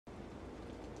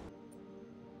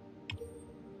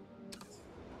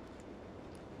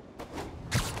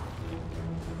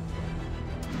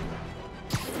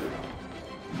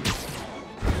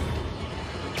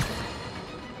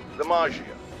Maggia,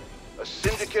 a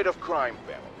syndicate of crime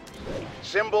families,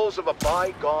 symbols of a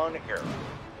bygone era.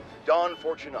 Don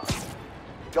Fortunato,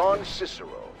 Don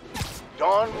Cicero,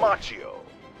 Don Macchio,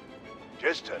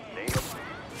 just to name a few.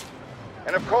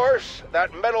 And of course,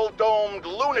 that metal-domed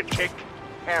lunatic,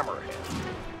 Hammerhead.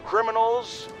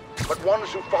 Criminals, but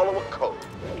ones who follow a code.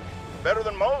 Better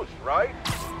than most, right?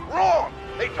 Wrong!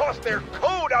 They toss their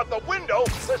code out the window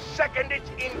the second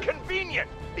it's inconvenient,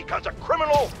 because a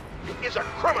criminal is a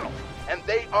criminal, and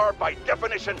they are by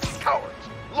definition cowards,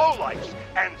 lowlifes,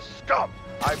 and scum.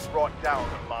 I've brought down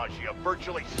the Maggia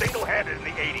virtually single-handed in the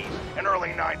 80s and early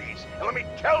 90s, and let me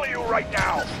tell you right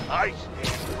now, I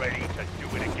stand ready to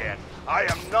do it again. I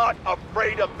am not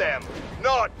afraid of them,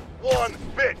 not one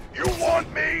bit. You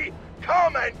want me?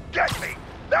 Come and get me!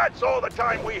 That's all the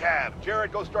time we have.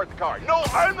 Jared, go start the car. No,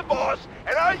 I'm the boss,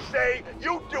 and I say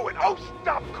you do it. Oh,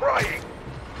 stop crying!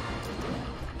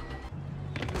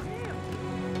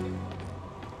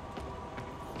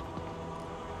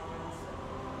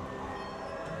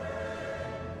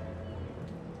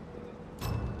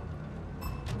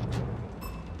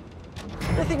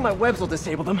 I think my webs will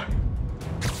disable them.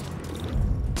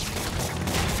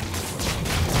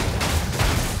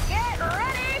 Get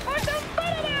ready for some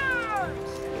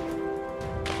fireworks!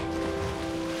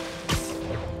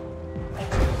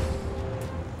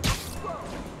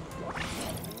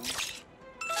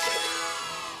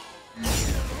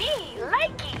 Me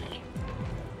likey!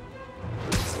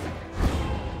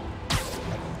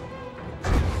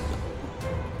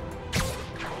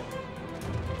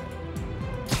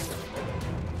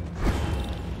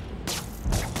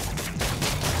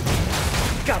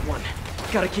 Got one.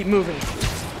 Gotta keep moving.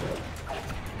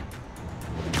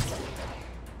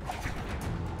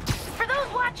 For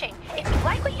those watching, if you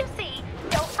like what you see,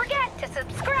 don't forget to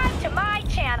subscribe to my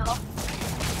channel.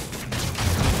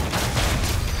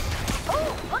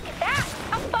 Oh, look at that!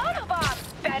 A photobomb!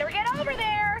 Better get over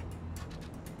there!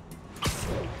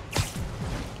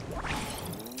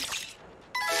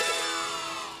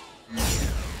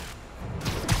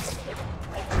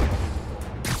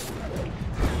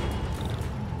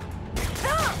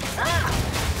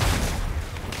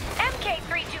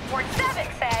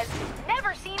 MK3247 says,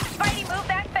 never seen Spidey move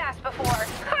that fast before.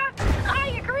 Ha! I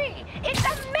agree! It's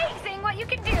amazing what you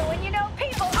can do when you know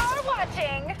people are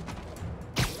watching!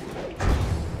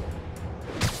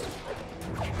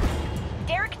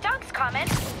 Derek Dunk's comment,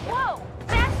 whoa!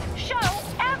 Best show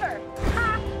ever!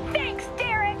 Ha! Thanks,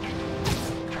 Derek!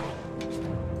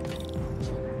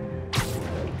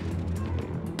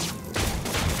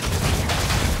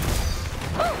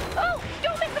 Oh! Oh!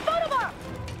 Don't miss the photobomb!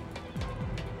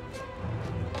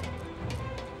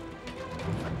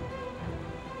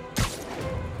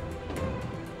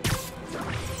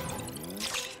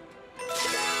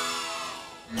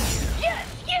 Yes!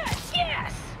 Yes!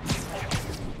 Yes!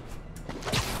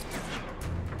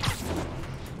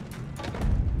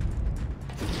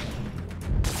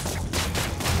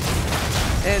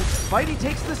 And Spidey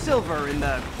takes the silver in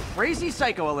the Crazy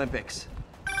Psycho Olympics.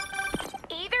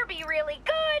 Either be really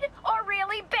good or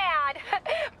really bad.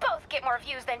 Both get more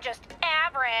views than just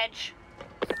average.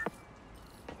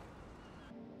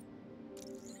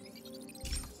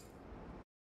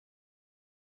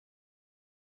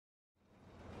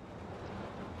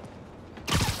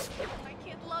 My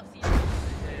kid loves you.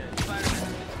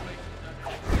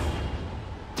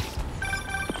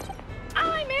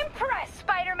 I'm impressed,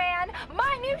 Spider-Man.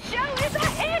 My new show is a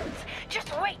hit.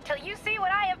 Just wait till you see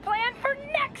what I have planned for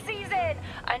next season.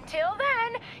 Until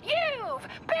then, you've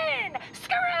been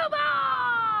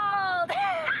screwballed!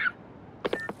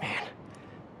 Man,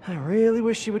 I really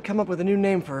wish she would come up with a new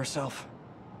name for herself.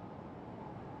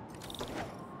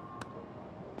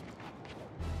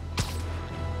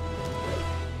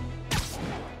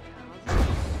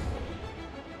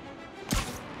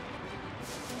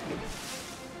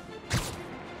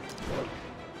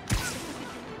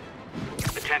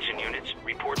 Attention units.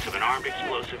 Reports of an armed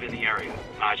explosive in the area.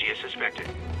 Maggia suspected.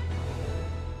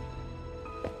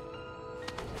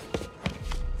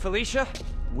 Felicia,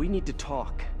 we need to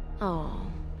talk. Oh,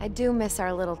 I do miss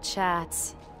our little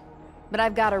chats. But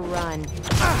I've got to run.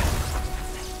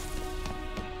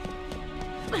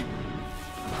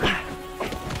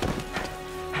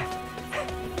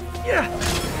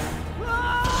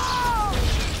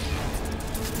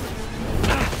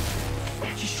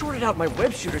 She shorted out my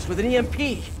web shooters with an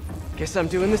EMP. Guess I'm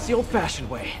doing this the old-fashioned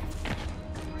way.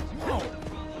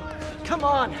 Come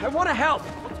on, I want to help!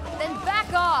 Then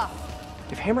back off!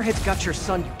 If Hammerhead's got your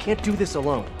son, you can't do this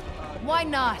alone. Why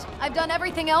not? I've done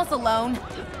everything else alone.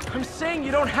 I'm saying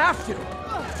you don't have to!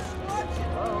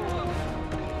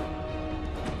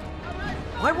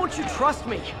 Why won't you trust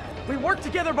me? We worked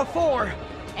together before!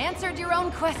 Answered your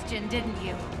own question, didn't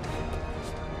you?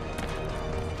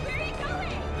 Where are you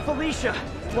going? Felicia,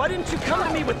 why didn't you come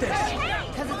to me with this?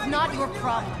 Because it's not your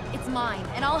problem. It's mine,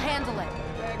 and I'll handle it.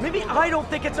 Maybe I don't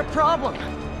think it's a problem.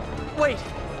 Wait,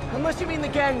 unless you mean the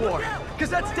gang war, because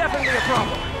that's definitely a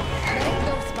problem. Let it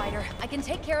go, Spider. I can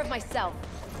take care of myself.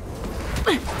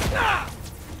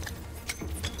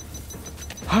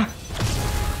 Huh?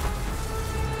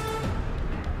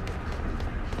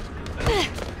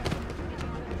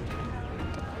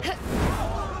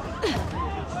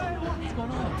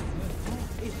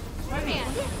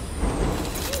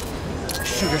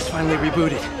 Shooter's finally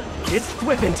rebooted. It's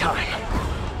whipping time.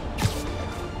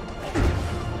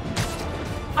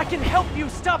 I can help you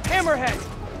stop Hammerhead!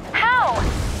 How?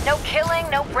 No killing,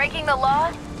 no breaking the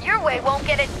law? Your way won't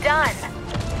get it done.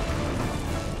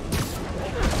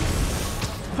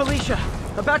 Felicia,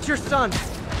 about your son.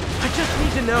 I just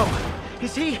need to know.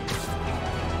 Is he...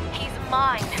 He's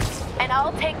mine, and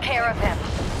I'll take care of him.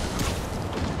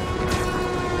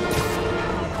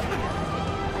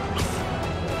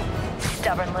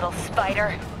 Stubborn little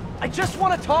spider. I just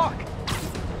want to talk!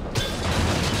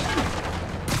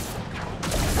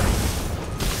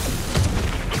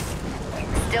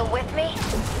 Still with me?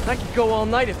 I could go all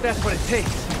night if that's what it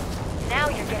takes. Now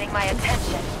you're getting my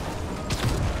attention.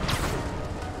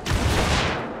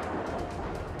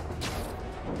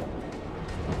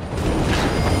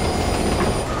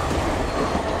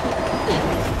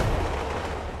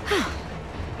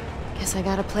 Guess I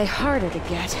gotta play harder to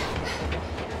get.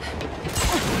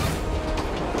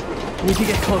 Need to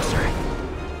get closer.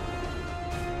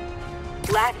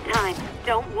 Last time,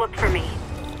 don't look for me.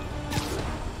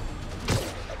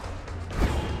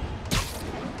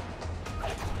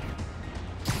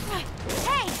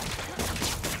 Hey!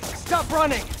 Stop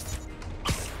running!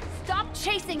 Stop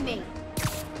chasing me!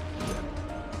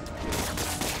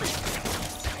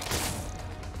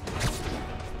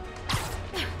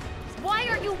 Why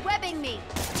are you webbing me?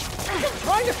 I'm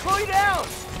trying to slow you down!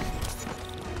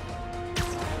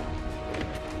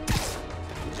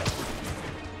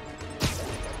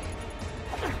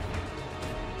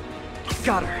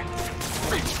 Got her.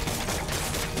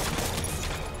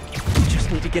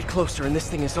 Just need to get closer and this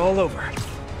thing is all over.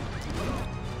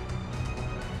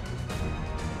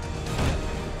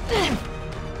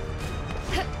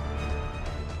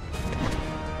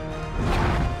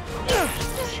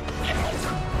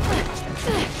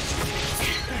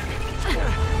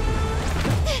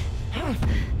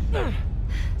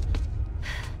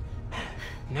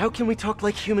 Now can we talk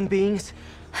like human beings?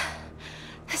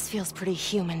 This feels pretty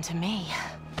human to me.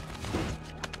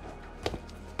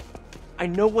 I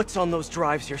know what's on those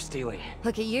drives you're stealing.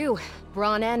 Look at you,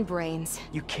 brawn and brains.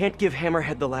 You can't give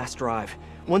Hammerhead the last drive.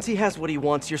 Once he has what he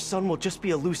wants, your son will just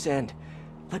be a loose end.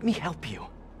 Let me help you.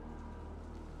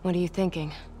 What are you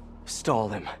thinking? Stall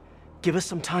him. Give us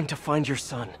some time to find your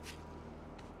son.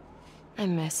 I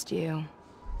missed you.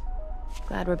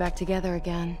 Glad we're back together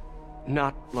again.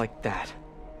 Not like that.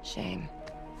 Shame.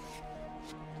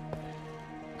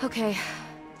 Okay.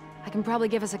 I can probably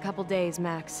give us a couple days,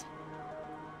 max.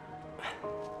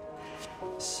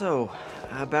 So,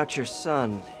 about your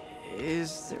son,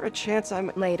 is there a chance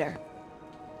I'm... Later.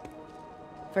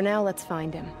 For now, let's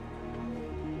find him.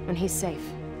 When he's safe.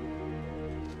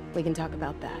 We can talk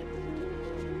about that.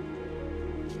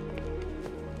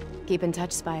 Keep in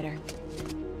touch, Spider.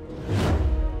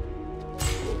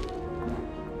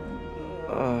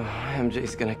 Oh,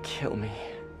 MJ's gonna kill me.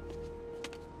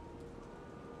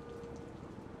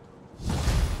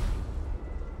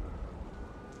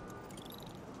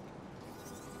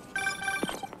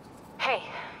 Hey,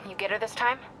 you get her this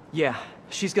time? Yeah,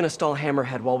 she's gonna stall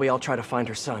Hammerhead while we all try to find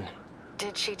her son.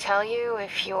 Did she tell you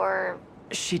if you're...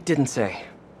 She didn't say.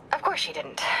 Of course she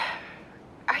didn't.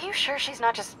 Are you sure she's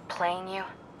not just playing you?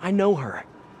 I know her.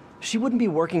 She wouldn't be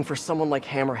working for someone like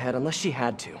Hammerhead unless she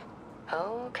had to.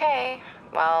 Okay.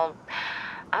 Well,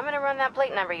 I'm gonna run that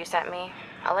plate number you sent me.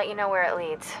 I'll let you know where it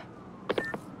leads.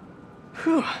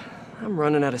 Whew, I'm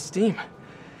running out of steam.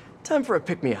 Time for a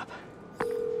pick-me-up.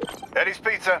 Eddie's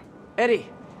Pizza. Eddie,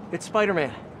 it's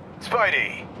Spider-Man.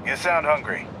 Spidey, you sound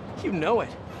hungry. You know it.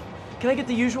 Can I get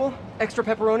the usual? Extra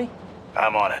pepperoni?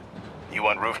 I'm on it. You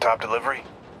want rooftop delivery?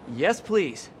 Yes,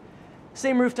 please.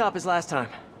 Same rooftop as last time.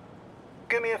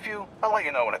 Give me a few. I'll let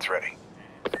you know when it's ready.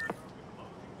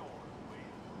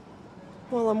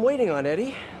 While I'm waiting on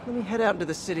Eddie, let me head out into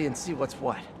the city and see what's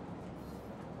what.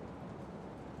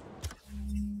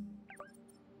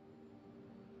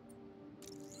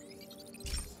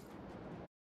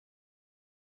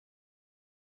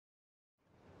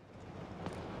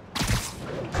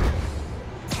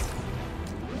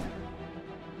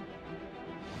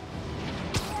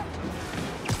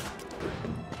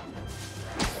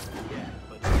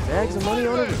 bags of money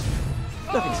on a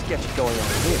roof. Nothing sketchy going on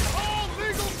here.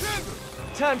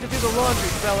 Time to do the laundry,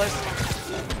 fellas.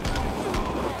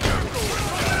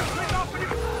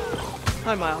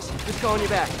 Hi, Miles. Just calling you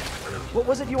back. What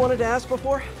was it you wanted to ask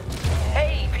before?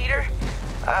 Hey, Peter.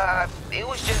 It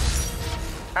was just...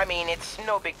 I mean, it's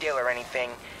no big deal or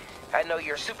anything. I know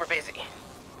you're super busy.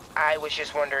 I was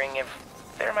just wondering if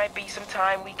there might be some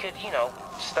time we could, you know,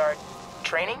 start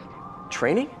training?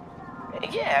 Training?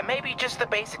 Yeah, maybe just the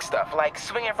basic stuff, like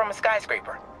swinging from a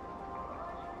skyscraper.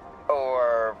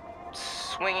 Or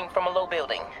swinging from a low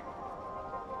building.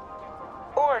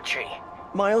 Or a tree.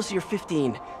 Miles, you're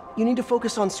 15. You need to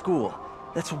focus on school.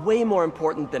 That's way more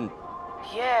important than...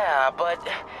 Yeah, but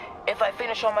if I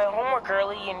finish all my homework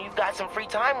early and you've got some free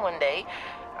time one day...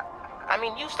 I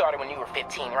mean, you started when you were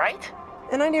 15, right?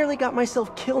 And I nearly got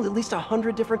myself killed at least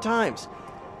 100 different times.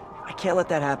 I can't let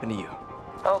that happen to you.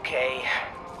 Okay.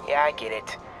 Yeah, I get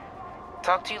it.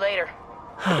 Talk to you later.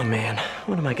 Oh man,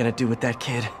 what am I gonna do with that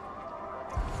kid?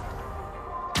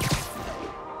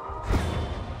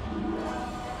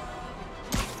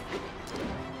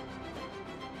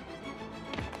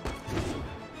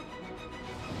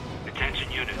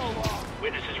 Attention units.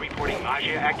 Witnesses reporting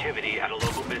Maggia activity at a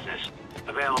local business.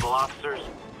 Available officers,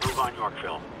 move on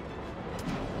Yorkville.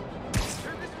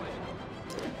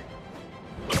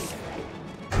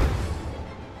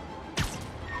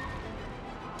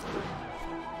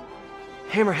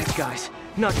 Hammerheads, guys.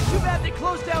 Not too bad they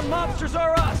closed down Mobsters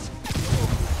R Us!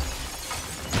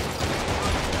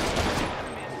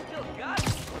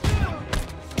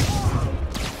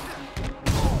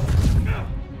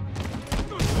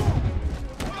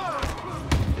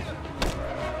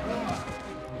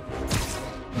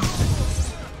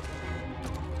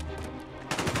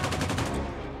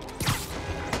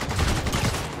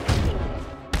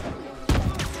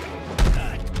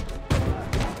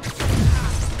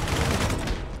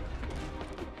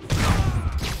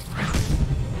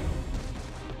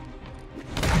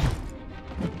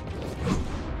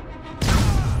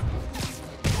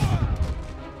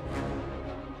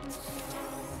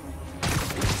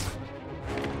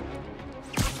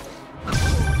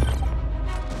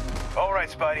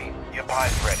 Buddy, your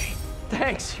pie's ready.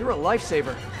 Thanks, you're a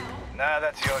lifesaver. Nah,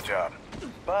 that's your job.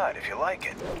 But if you like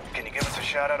it, can you give us a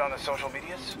shout out on the social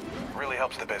medias? Really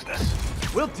helps the business.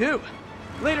 Will do.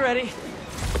 Later, Eddie.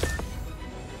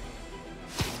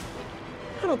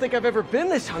 I don't think I've ever been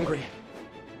this hungry.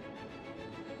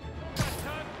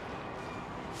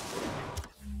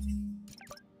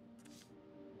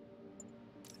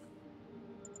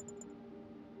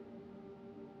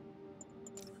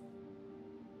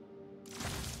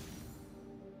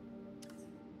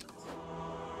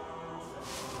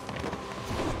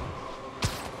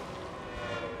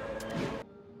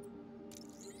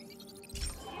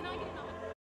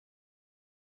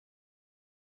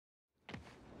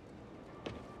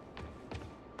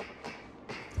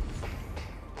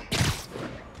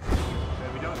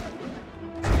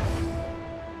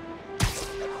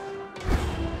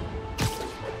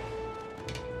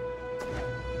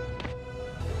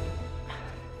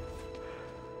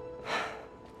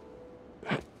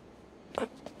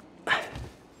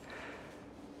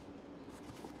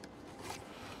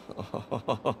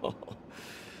 Oh,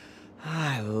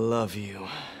 I love you.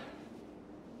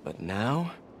 But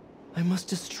now, I must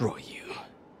destroy you.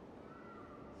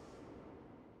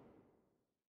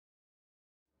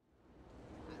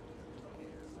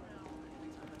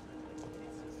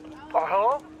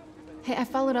 Hello? Hey, I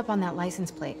followed up on that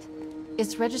license plate.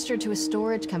 It's registered to a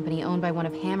storage company owned by one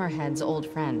of Hammerhead's old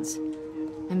friends.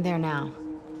 I'm there now.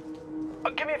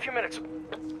 Give me a few minutes.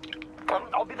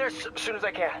 I'll be there as soon as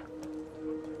I can.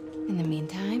 In the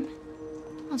meantime,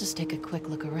 I'll just take a quick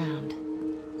look around.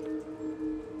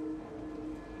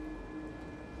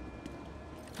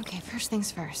 Okay, first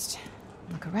things first.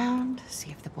 Look around,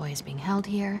 see if the boy is being held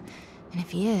here, and if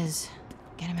he is,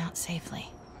 get him out safely.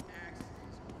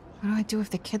 What do I do if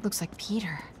the kid looks like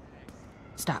Peter?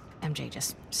 Stop, MJ,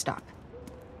 just stop.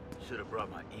 Should have brought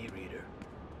my e-reader.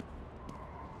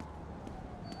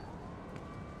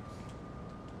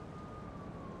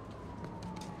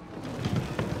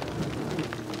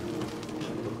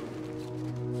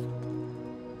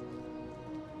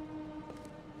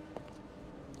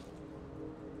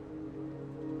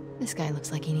 This guy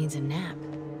looks like he needs a nap.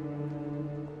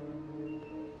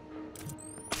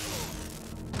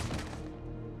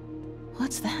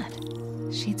 What's that?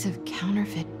 Sheets of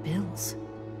counterfeit bills.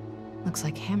 Looks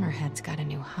like Hammerhead's got a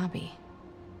new hobby.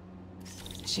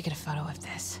 I should get a photo of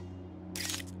this.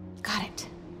 Got it.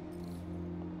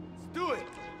 Let's do it!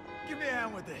 Give me a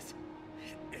hand with this.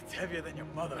 It's heavier than your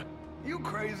mother. You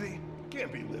crazy?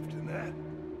 can't be lifting that.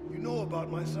 You know about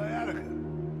my sciatica.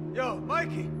 Yo,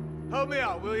 Mikey, help me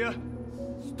out, will ya?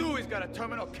 Stewie's got a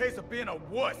terminal case of being a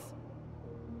wuss.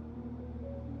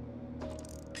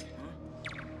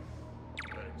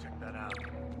 Better check that out.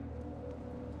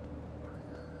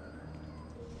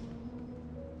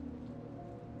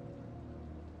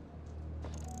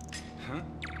 Huh?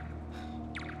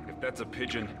 If that's a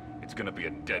pigeon, it's gonna be a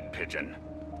dead pigeon.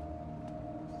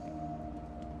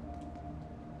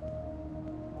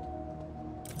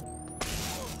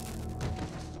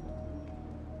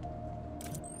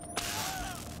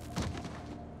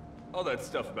 All that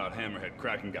stuff about Hammerhead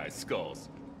cracking guys' skulls.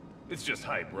 It's just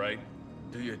hype, right?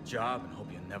 Do your job and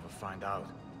hope you never find out.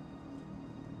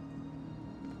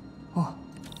 Oh,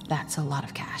 that's a lot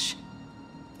of cash.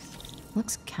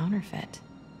 Looks counterfeit.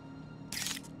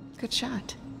 Good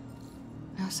shot.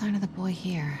 No sign of the boy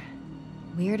here.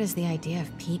 Weird as the idea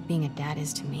of Pete being a dad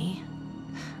is to me.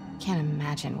 Can't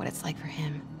imagine what it's like for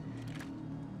him.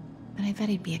 But I bet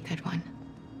he'd be a good one.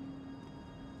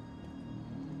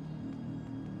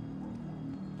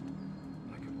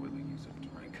 I could really use a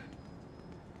drink.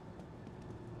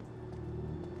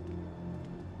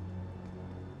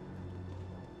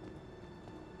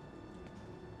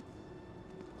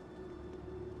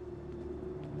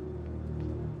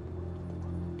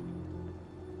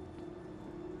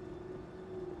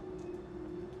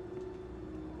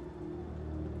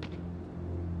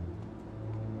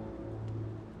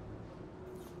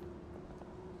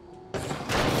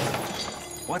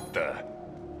 What the?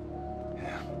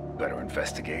 Yeah, better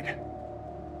investigate.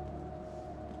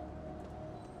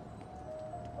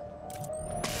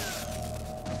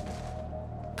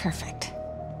 Perfect.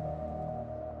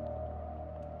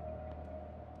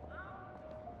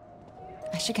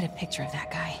 I should get a picture of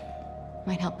that guy.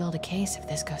 Might help build a case if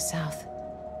this goes south.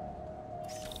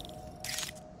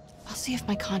 I'll see if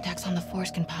my contacts on the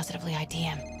force can positively ID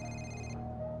him.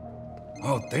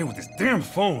 All day with this damn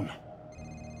phone.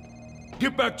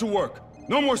 Get back to work.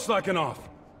 No more slacking off.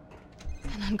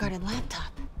 An unguarded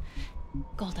laptop.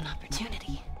 Golden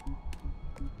opportunity.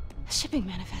 A shipping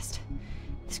manifest.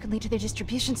 This could lead to their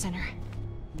distribution center.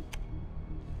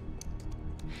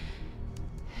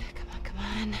 Come on, come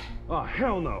on. Oh,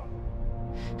 hell no.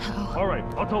 Oh. All right,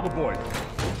 I'll tell the boys.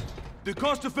 The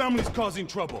Costa family's causing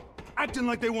trouble, acting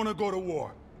like they want to go to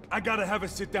war. I gotta have a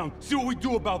sit down, see what we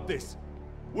do about this.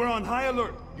 We're on high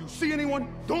alert. You see anyone?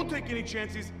 Don't take any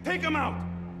chances. Take them out!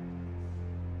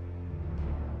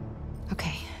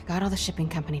 Okay, got all the shipping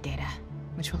company data,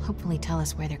 which will hopefully tell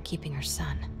us where they're keeping her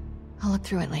son. I'll look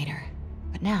through it later.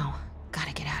 But now,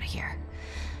 gotta get out of here.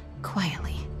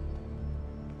 Quietly.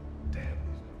 Damn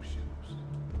these new shoes.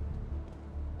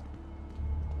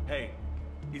 Hey,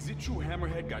 is it true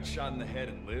Hammerhead got shot in the head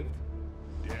and lived?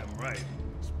 Damn right.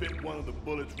 Spit one of the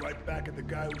bullets right back at the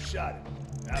guy who shot him.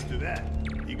 After that,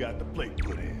 he got the plate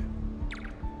put in.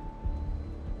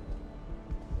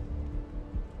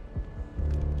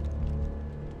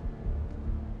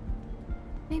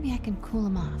 Maybe I can cool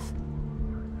him off.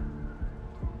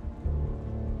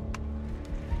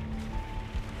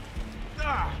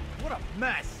 Ah, what a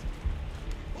mess!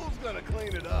 Who's gonna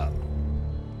clean it up?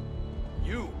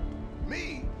 You.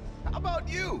 Me? How about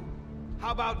you?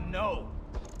 How about no?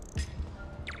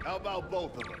 How about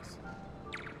both of us?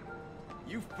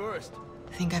 You first.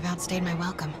 Think I've outstayed my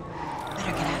welcome.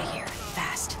 Better get out of here,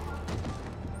 fast.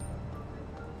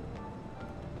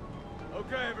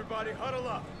 Okay, everybody, huddle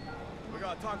up. We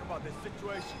gotta talk about this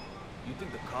situation. You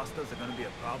think the Costas are gonna be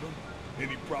a problem?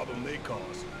 Any problem they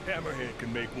cause, Hammerhead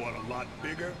can make one a lot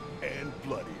bigger and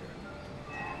bloodier.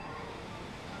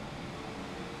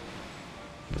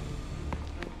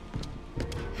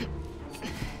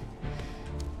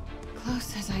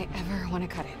 Close as I ever want to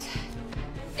cut it.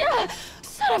 Ah,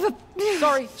 son of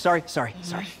a... Sorry.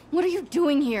 What are you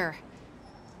doing here?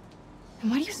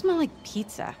 And why do you smell like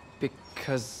pizza?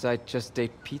 Because I just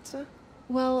ate pizza?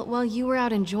 Well, while you were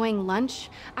out enjoying lunch,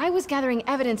 I was gathering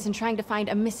evidence and trying to find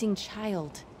a missing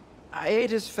child. I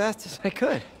ate as fast as I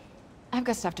could. I've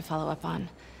got stuff to follow up on.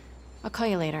 I'll call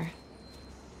you later.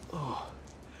 Oh.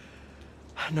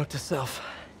 Note to self.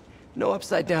 No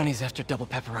upside downies after double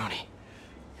pepperoni.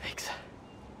 Thanks.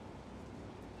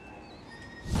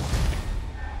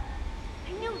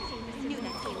 I knew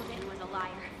that David was a liar.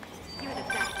 You're the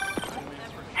best.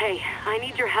 Hey, I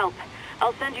need your help.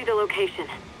 I'll send you the location.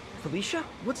 Felicia?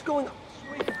 What's going on?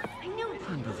 I knew it.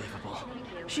 Unbelievable.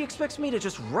 She expects me to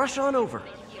just rush on over.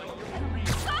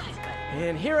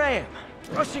 And here I am,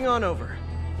 rushing on over.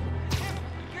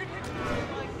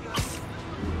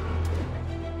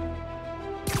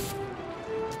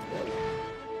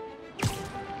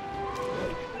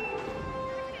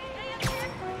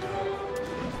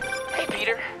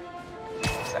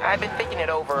 I've been thinking it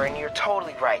over, and you're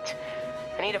totally right.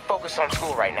 I need to focus on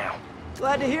school right now.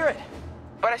 Glad to hear it.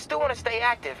 But I still want to stay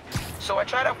active, so I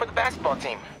tried out for the basketball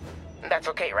team. That's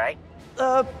okay, right?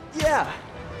 Yeah.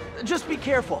 Just be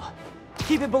careful.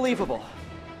 Keep it believable.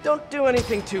 Don't do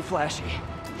anything too flashy.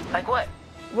 Like what?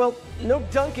 Well, no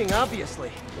dunking,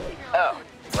 obviously. Oh,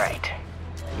 right.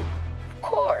 Of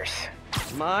course.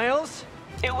 Miles?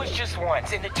 It was just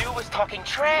once, and the dude was talking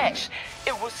trash.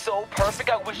 It was so perfect,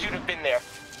 I wish you'd have been there.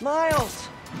 Miles!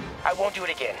 I won't do it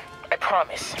again. I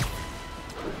promise.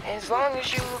 As long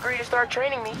as you agree to start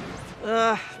training me.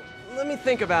 Let me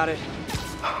think about it.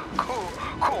 Cool.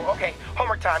 Okay,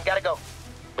 homework time. Gotta go.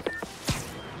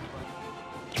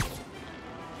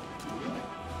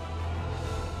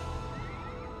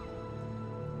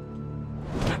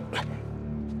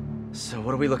 So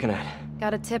what are we looking at?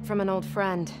 Got a tip from an old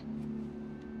friend.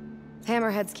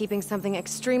 Hammerhead's keeping something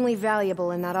extremely valuable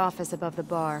in that office above the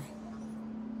bar.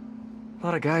 A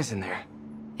lot of guys in there.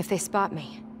 If they spot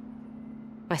me,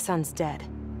 my son's dead.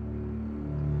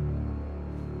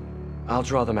 I'll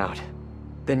draw them out.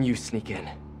 Then you sneak in.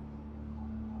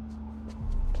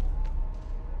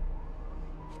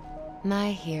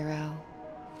 My hero.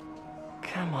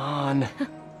 Come on.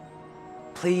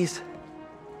 Please.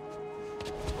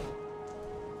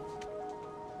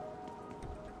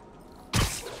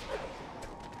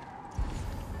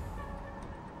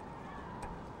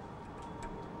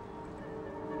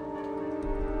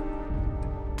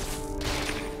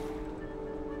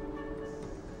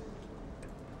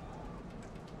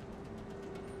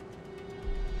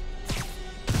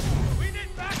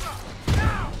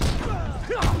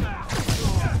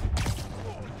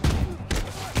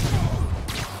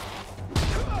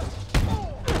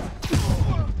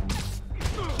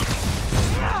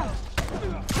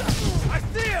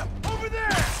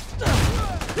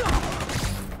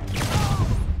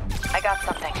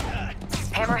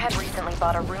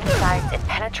 Bought a room-sized,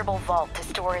 impenetrable vault to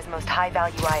store his most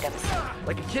high-value items.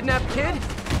 Like a kidnapped kid?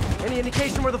 Any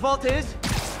indication where the vault is?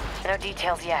 No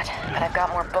details yet, but I've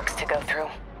got more books to go through.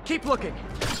 Keep looking.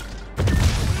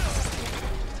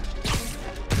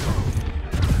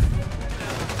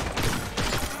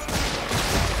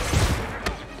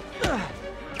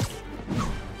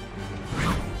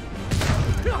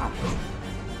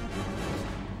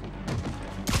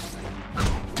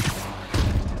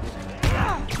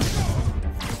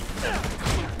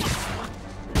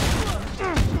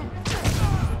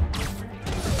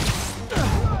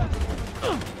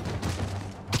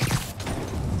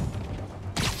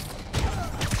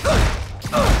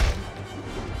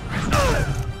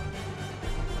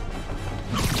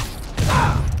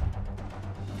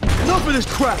 Enough of this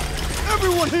crap!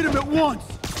 Everyone hit him at once!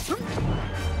 May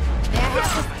I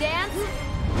have this dance?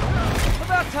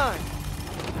 About time.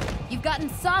 You've gotten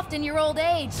soft in your old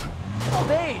age.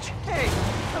 Old age? Hey,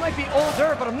 I might be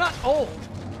older, but I'm not old.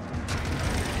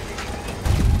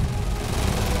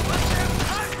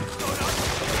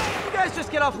 You guys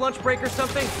just get off lunch break or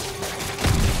something?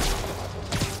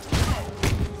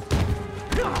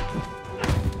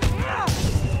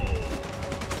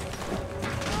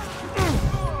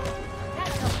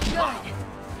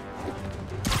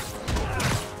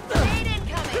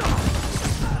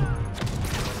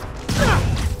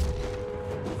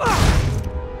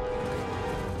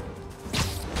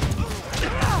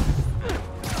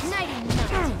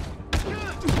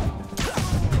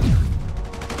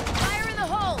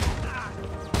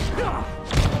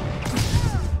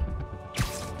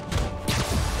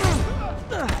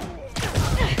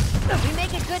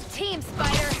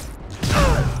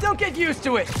 Get used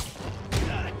to it!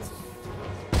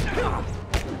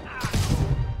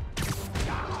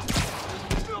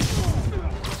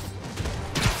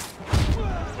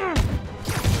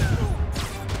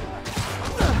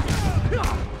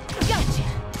 Gotcha!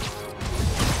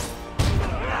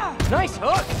 Nice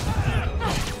hook!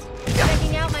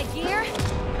 Checking out my gear?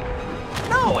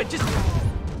 No, I just...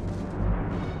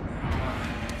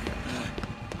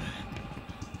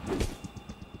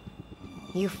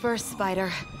 You first,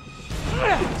 Spider.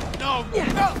 No!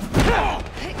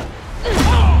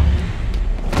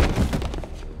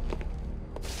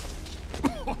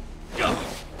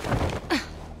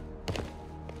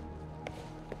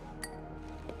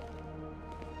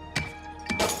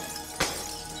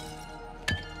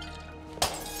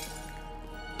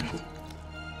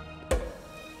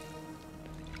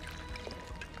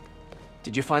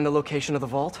 Did you find the location of the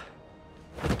vault?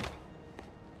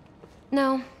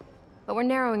 No, but we're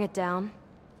narrowing it down.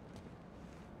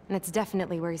 And it's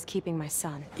definitely where he's keeping my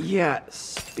son. Yeah,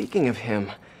 speaking of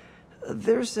him,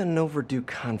 there's an overdue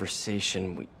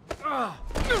conversation we...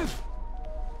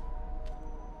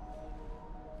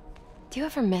 Do you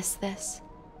ever miss this?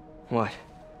 What?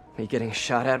 Me getting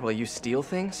shot at while you steal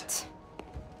things?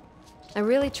 I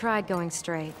really tried going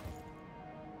straight.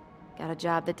 Got a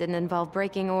job that didn't involve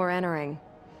breaking or entering.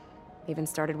 Even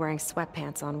started wearing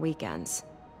sweatpants on weekends.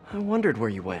 I wondered where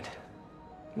you went.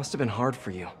 Must have been hard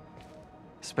for you.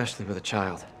 Especially with a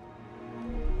child.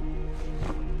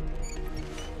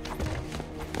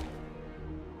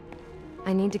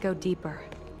 I need to go deeper,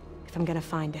 if I'm gonna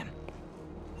find him.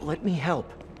 Let me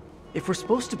help. If we're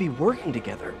supposed to be working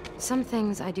together... Some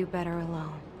things I do better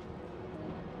alone.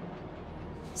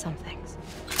 Some things.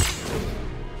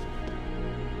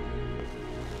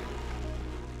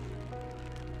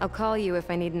 I'll call you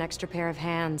if I need an extra pair of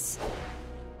hands.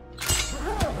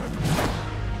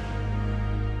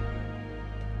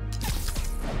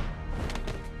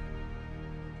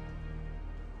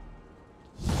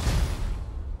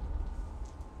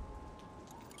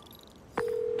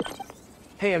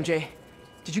 Hey, MJ.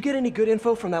 Did you get any good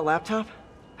info from that laptop?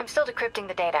 I'm still decrypting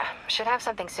the data. Should have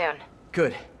something soon.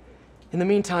 Good. In the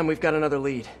meantime, we've got another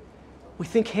lead. We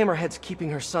think Hammerhead's keeping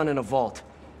her son in a vault,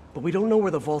 but we don't know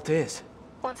where the vault is.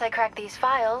 Once I crack these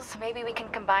files, maybe we can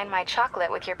combine my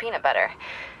chocolate with your peanut butter.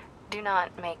 Do not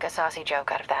make a saucy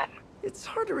joke out of that. It's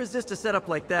hard to resist a setup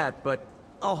like that, but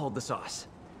I'll hold the sauce.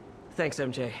 Thanks,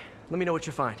 MJ. Let me know what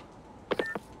you find.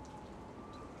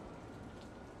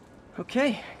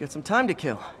 Okay, got some time to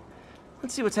kill.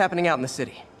 Let's see what's happening out in the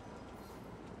city.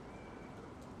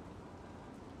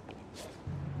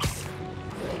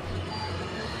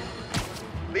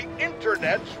 The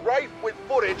internet's rife with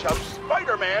footage of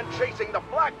Spider-Man chasing the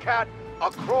Black Cat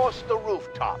across the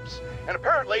rooftops. And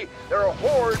apparently, there are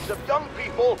hordes of young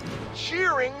people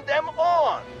cheering them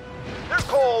on. They're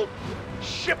called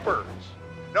shippers.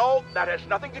 No, that has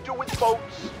nothing to do with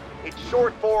boats. It's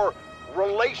short for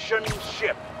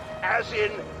relationship. As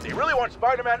in, they really want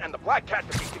Spider-Man and the Black Cat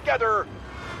to be together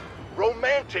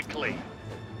romantically.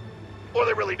 Or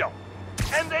they really don't.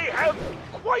 And they have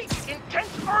quite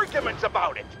intense arguments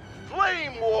about it.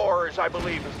 Flame wars, I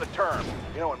believe, is the term.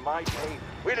 You know, in my day,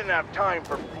 we didn't have time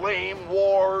for flame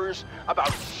wars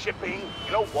about shipping.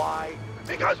 You know why?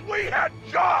 Because we had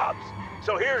jobs.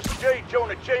 So here's J.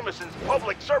 Jonah Jameson's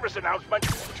public service announcement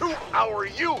to our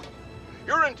youth.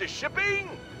 You're into shipping?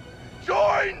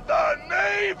 Join the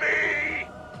Navy!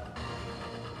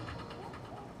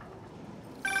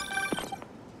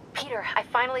 Peter, I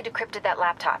finally decrypted that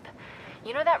laptop.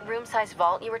 You know that room-sized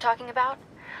vault you were talking about?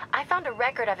 I found a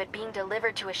record of it being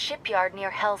delivered to a shipyard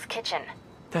near Hell's Kitchen.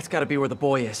 That's gotta be where the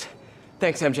boy is.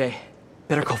 Thanks, MJ.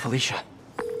 Better call Felicia.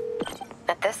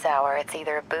 At this hour, it's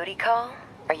either a booty call,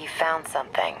 or you found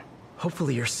something.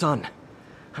 Hopefully your son.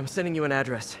 I'm sending you an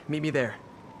address. Meet me there.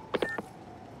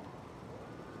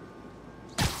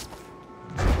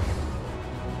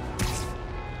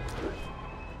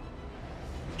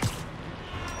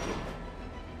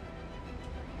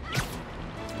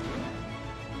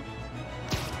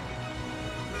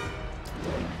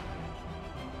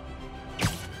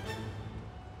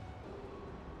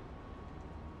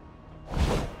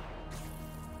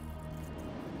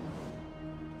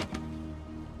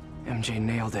 MJ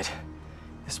nailed it.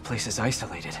 This place is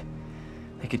isolated.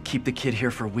 They could keep the kid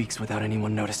here for weeks without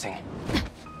anyone noticing.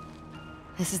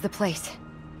 This is the place.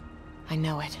 I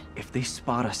know it. If they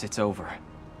spot us, it's over.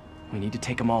 We need to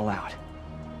take them all out.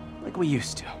 Like we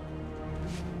used to.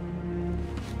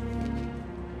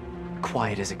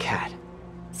 Quiet as a cat.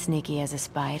 Sneaky as a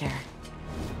spider.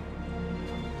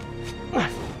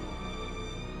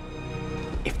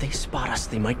 If they spot us,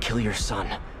 they might kill your son.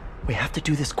 We have to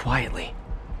do this quietly.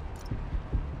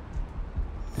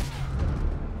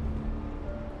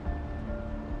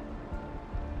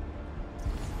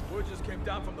 Word just came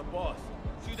down from the boss.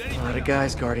 A lot of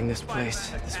guys guarding this place.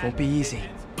 This won't be easy.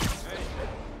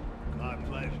 My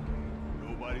pleasure.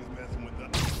 Nobody's messing with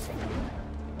us.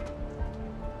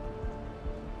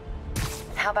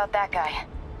 How about that guy?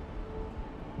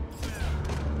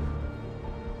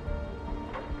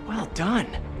 Well done.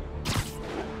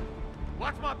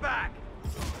 Watch my back!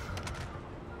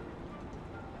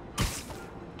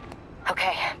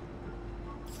 Okay.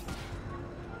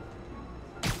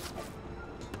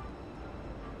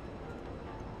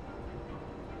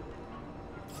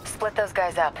 Split those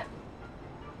guys up.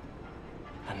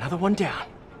 Another one down.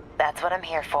 That's what I'm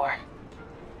here for.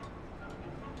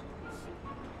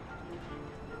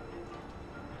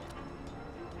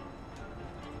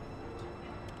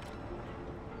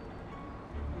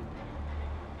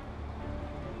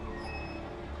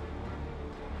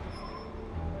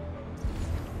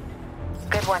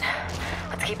 Good one.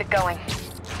 Let's keep it going.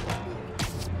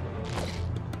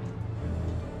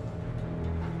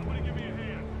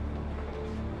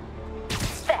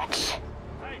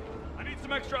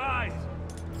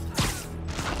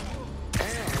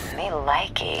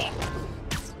 likey.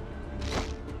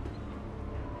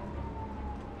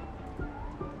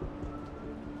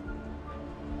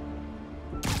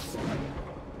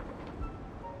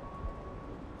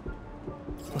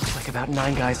 Looks like about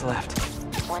 9 guys left.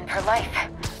 1 per life.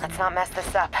 Let's not mess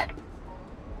this up.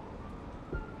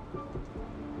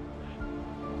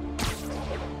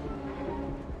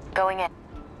 Going in.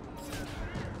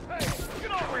 Hey,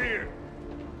 get over here!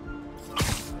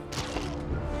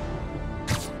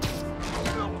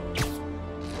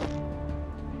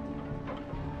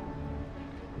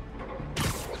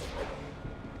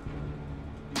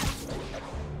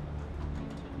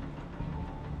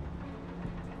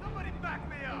 Somebody back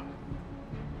me up!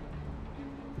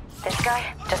 This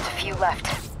guy? Just a few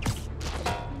left.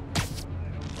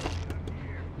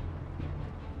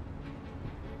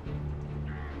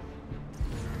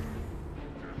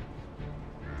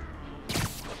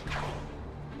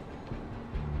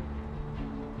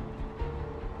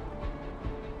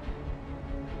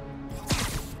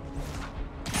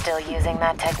 Still using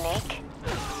that technique?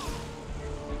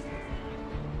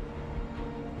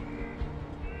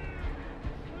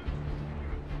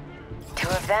 Two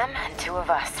of them and 2 of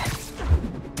us.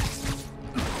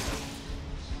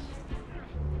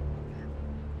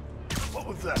 What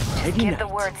was that? Maybe Give not. the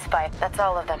word, Spike. That's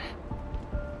all of them.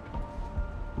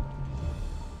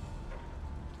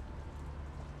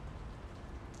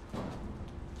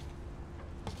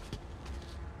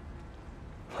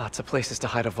 Lots of places to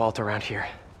hide a vault around here.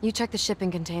 You check the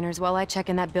shipping containers while I check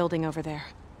in that building over there.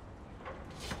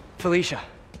 Felicia,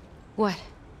 What?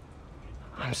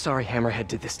 I'm sorry Hammerhead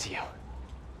did this to you.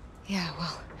 Yeah,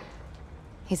 well,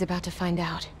 he's about to find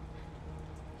out.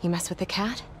 You mess with the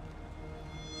cat,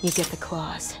 you get the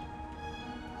claws.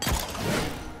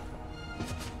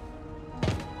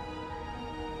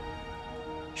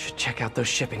 Should check out those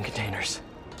shipping containers.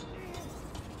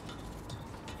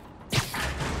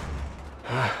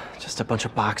 Just a bunch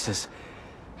of boxes.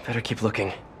 Better keep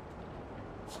looking.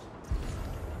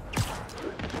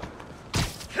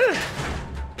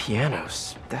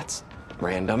 Pianos. That's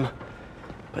random.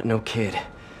 But no kid.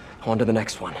 On to the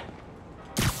next one.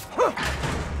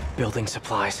 Building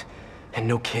supplies. And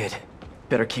no kid.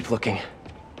 Better keep looking.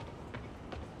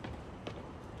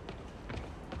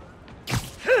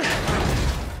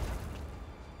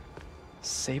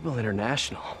 Sable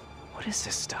International. What is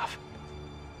this stuff?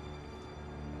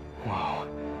 Whoa.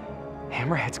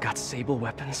 Hammerhead's got Sable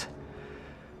weapons.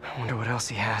 I wonder what else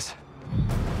he has.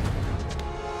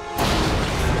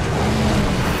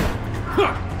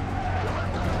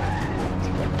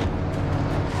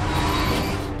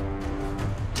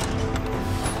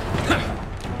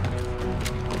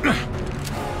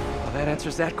 Well, that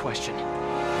answers that question.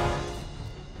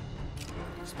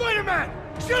 Spider-Man!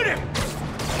 Shoot him!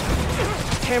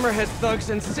 Hammerhead thugs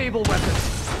and Sable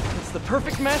weapons. It's the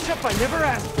perfect matchup I never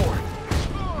asked for.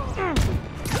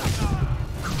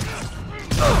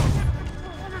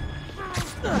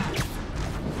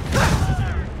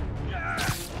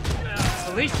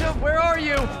 Alicia, where are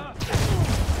you?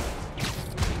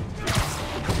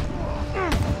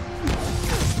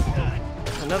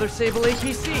 Another Sable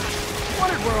APC.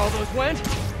 Wondered where all those went.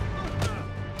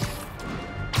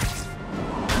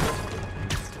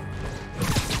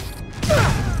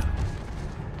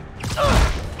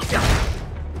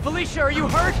 Felicia, are you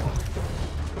hurt?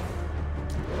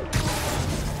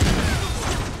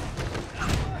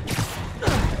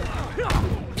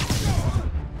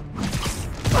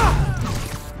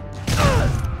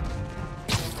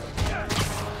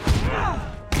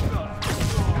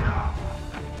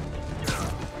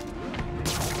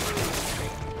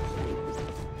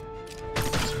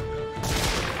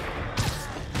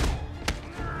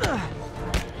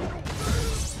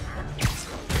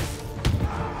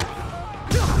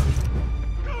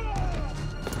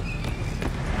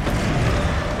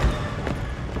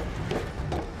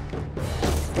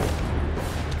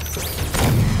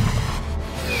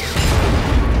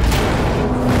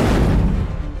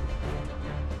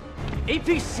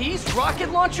 APCs?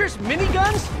 Rocket launchers?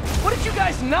 Miniguns? What did you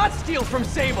guys not steal from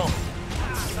Sable?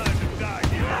 Time to die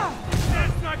here.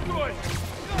 That's not good!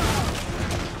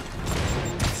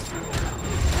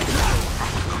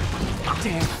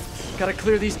 Damn. Gotta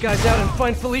clear these guys out and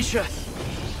find Felicia.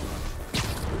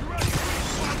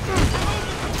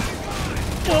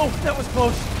 Whoa, that was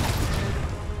close.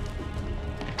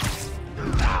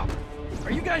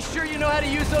 Are you guys sure you know how to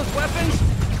use those weapons?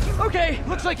 Okay,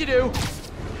 looks like you do.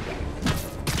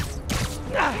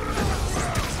 Come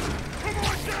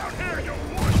on down here, you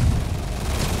wuss!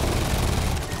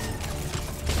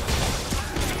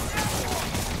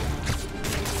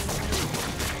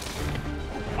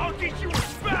 I'll teach you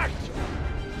respect!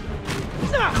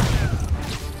 This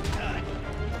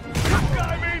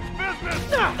guy means business!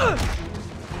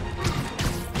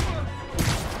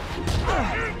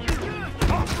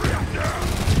 I'll bring him down!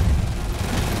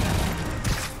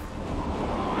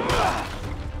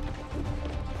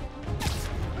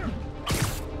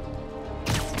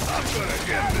 I'm gonna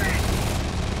get this!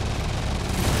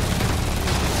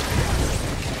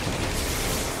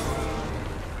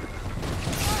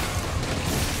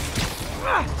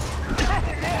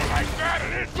 Couple more like that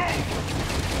and it's over!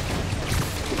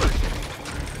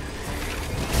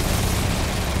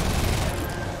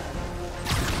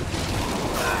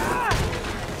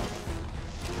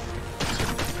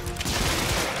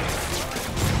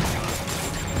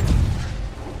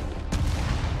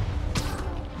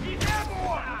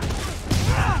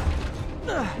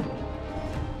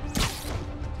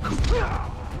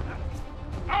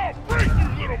 I'll break you,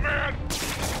 little man!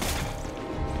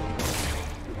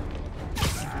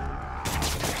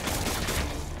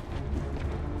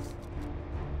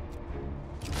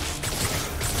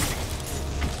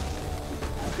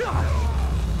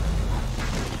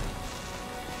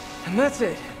 And that's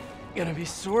it. Gonna be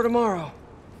sore tomorrow.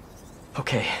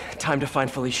 Okay, time to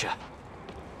find Felicia.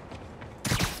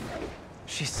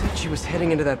 She said she was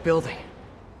heading into that building.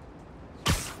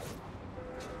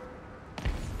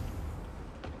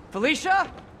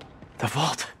 Felicia? The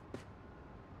vault.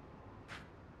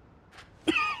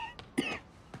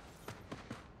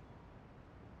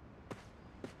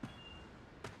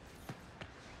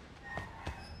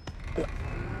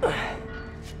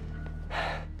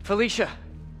 Felicia.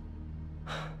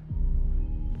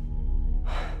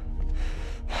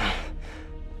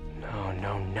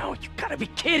 No, you gotta be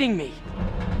kidding me!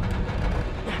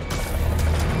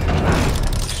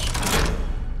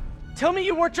 Tell me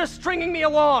you weren't just stringing me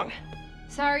along!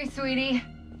 Sorry, sweetie.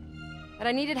 But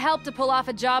I needed help to pull off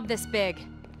a job this big.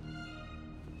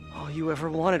 All you ever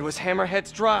wanted was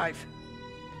Hammerhead's drive.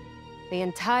 The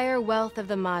entire wealth of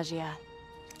the Maggia.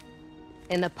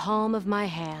 In the palm of my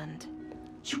hand.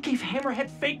 You gave Hammerhead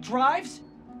fake drives?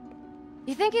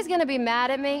 You think he's gonna be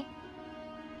mad at me?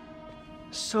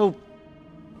 So...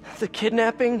 the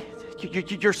kidnapping?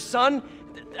 Your son?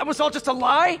 That was all just a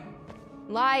lie?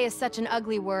 Lie is such an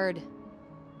ugly word.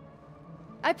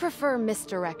 I prefer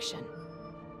misdirection.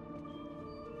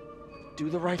 Do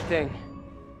the right thing.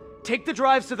 Take the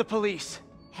drives to the police.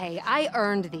 Hey, I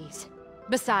earned these.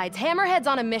 Besides, Hammerhead's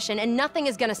on a mission and nothing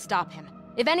is gonna stop him.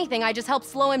 If anything, I just help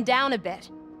slow him down a bit.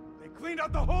 They cleaned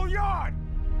out the whole yard!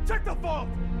 Check the vault!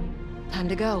 Time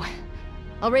to go.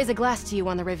 I'll raise a glass to you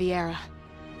on the Riviera.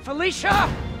 Felicia!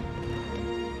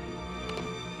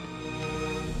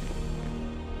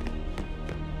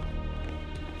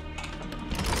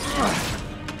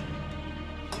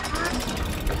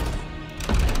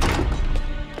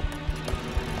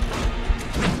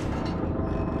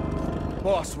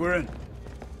 Boss, we're in.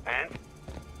 And?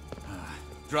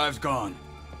 Drive's gone.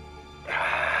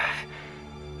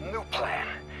 New plan.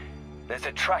 There's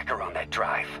a tracker on that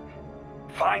drive.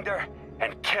 Find her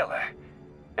and kill her.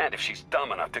 And if she's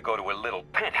dumb enough to go to her little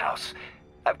penthouse,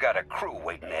 I've got a crew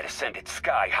waiting there to send it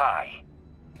sky high.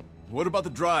 What about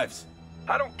the drives?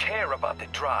 I don't care about the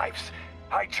drives.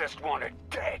 I just want her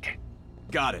dead.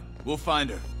 Got it. We'll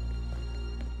find her.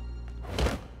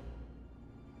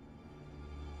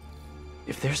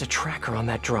 If there's a tracker on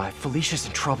that drive, Felicia's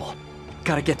in trouble.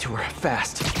 Gotta get to her,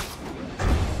 fast.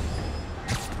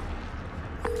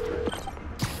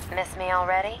 Miss me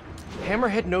already?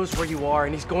 Hammerhead knows where you are,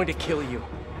 and he's going to kill you.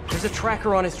 There's a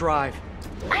tracker on his drive.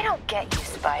 I don't get you,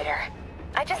 Spider.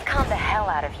 I just calmed the hell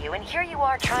out of you, and here you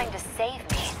are trying to save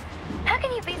me. How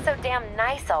can you be so damn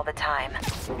nice all the time?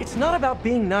 It's not about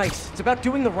being nice, it's about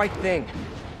doing the right thing.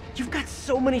 You've got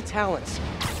so many talents.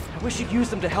 I wish you'd use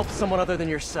them to help someone other than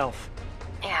yourself.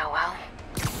 Yeah, well,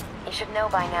 you should know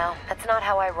by now. That's not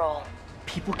how I roll.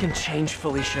 People can change,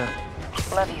 Felicia.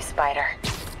 Love you, Spider.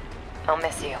 I'll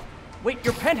miss you. Wait,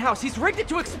 your penthouse! He's rigged it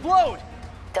to explode!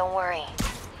 Don't worry.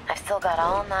 I've still got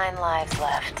all 9 lives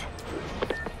left.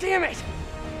 Damn it!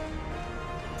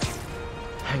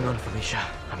 Hang on, Felicia.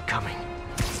 I'm coming.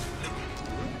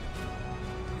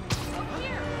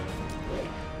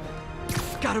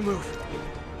 Gotta move.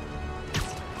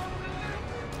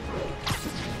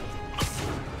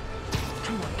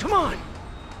 Come on!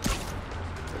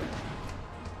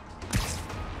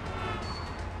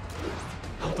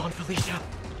 Hold on, Felicia.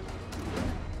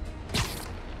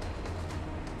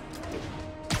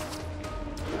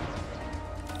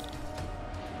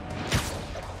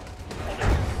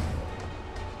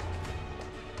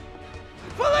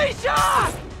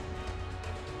 Felicia!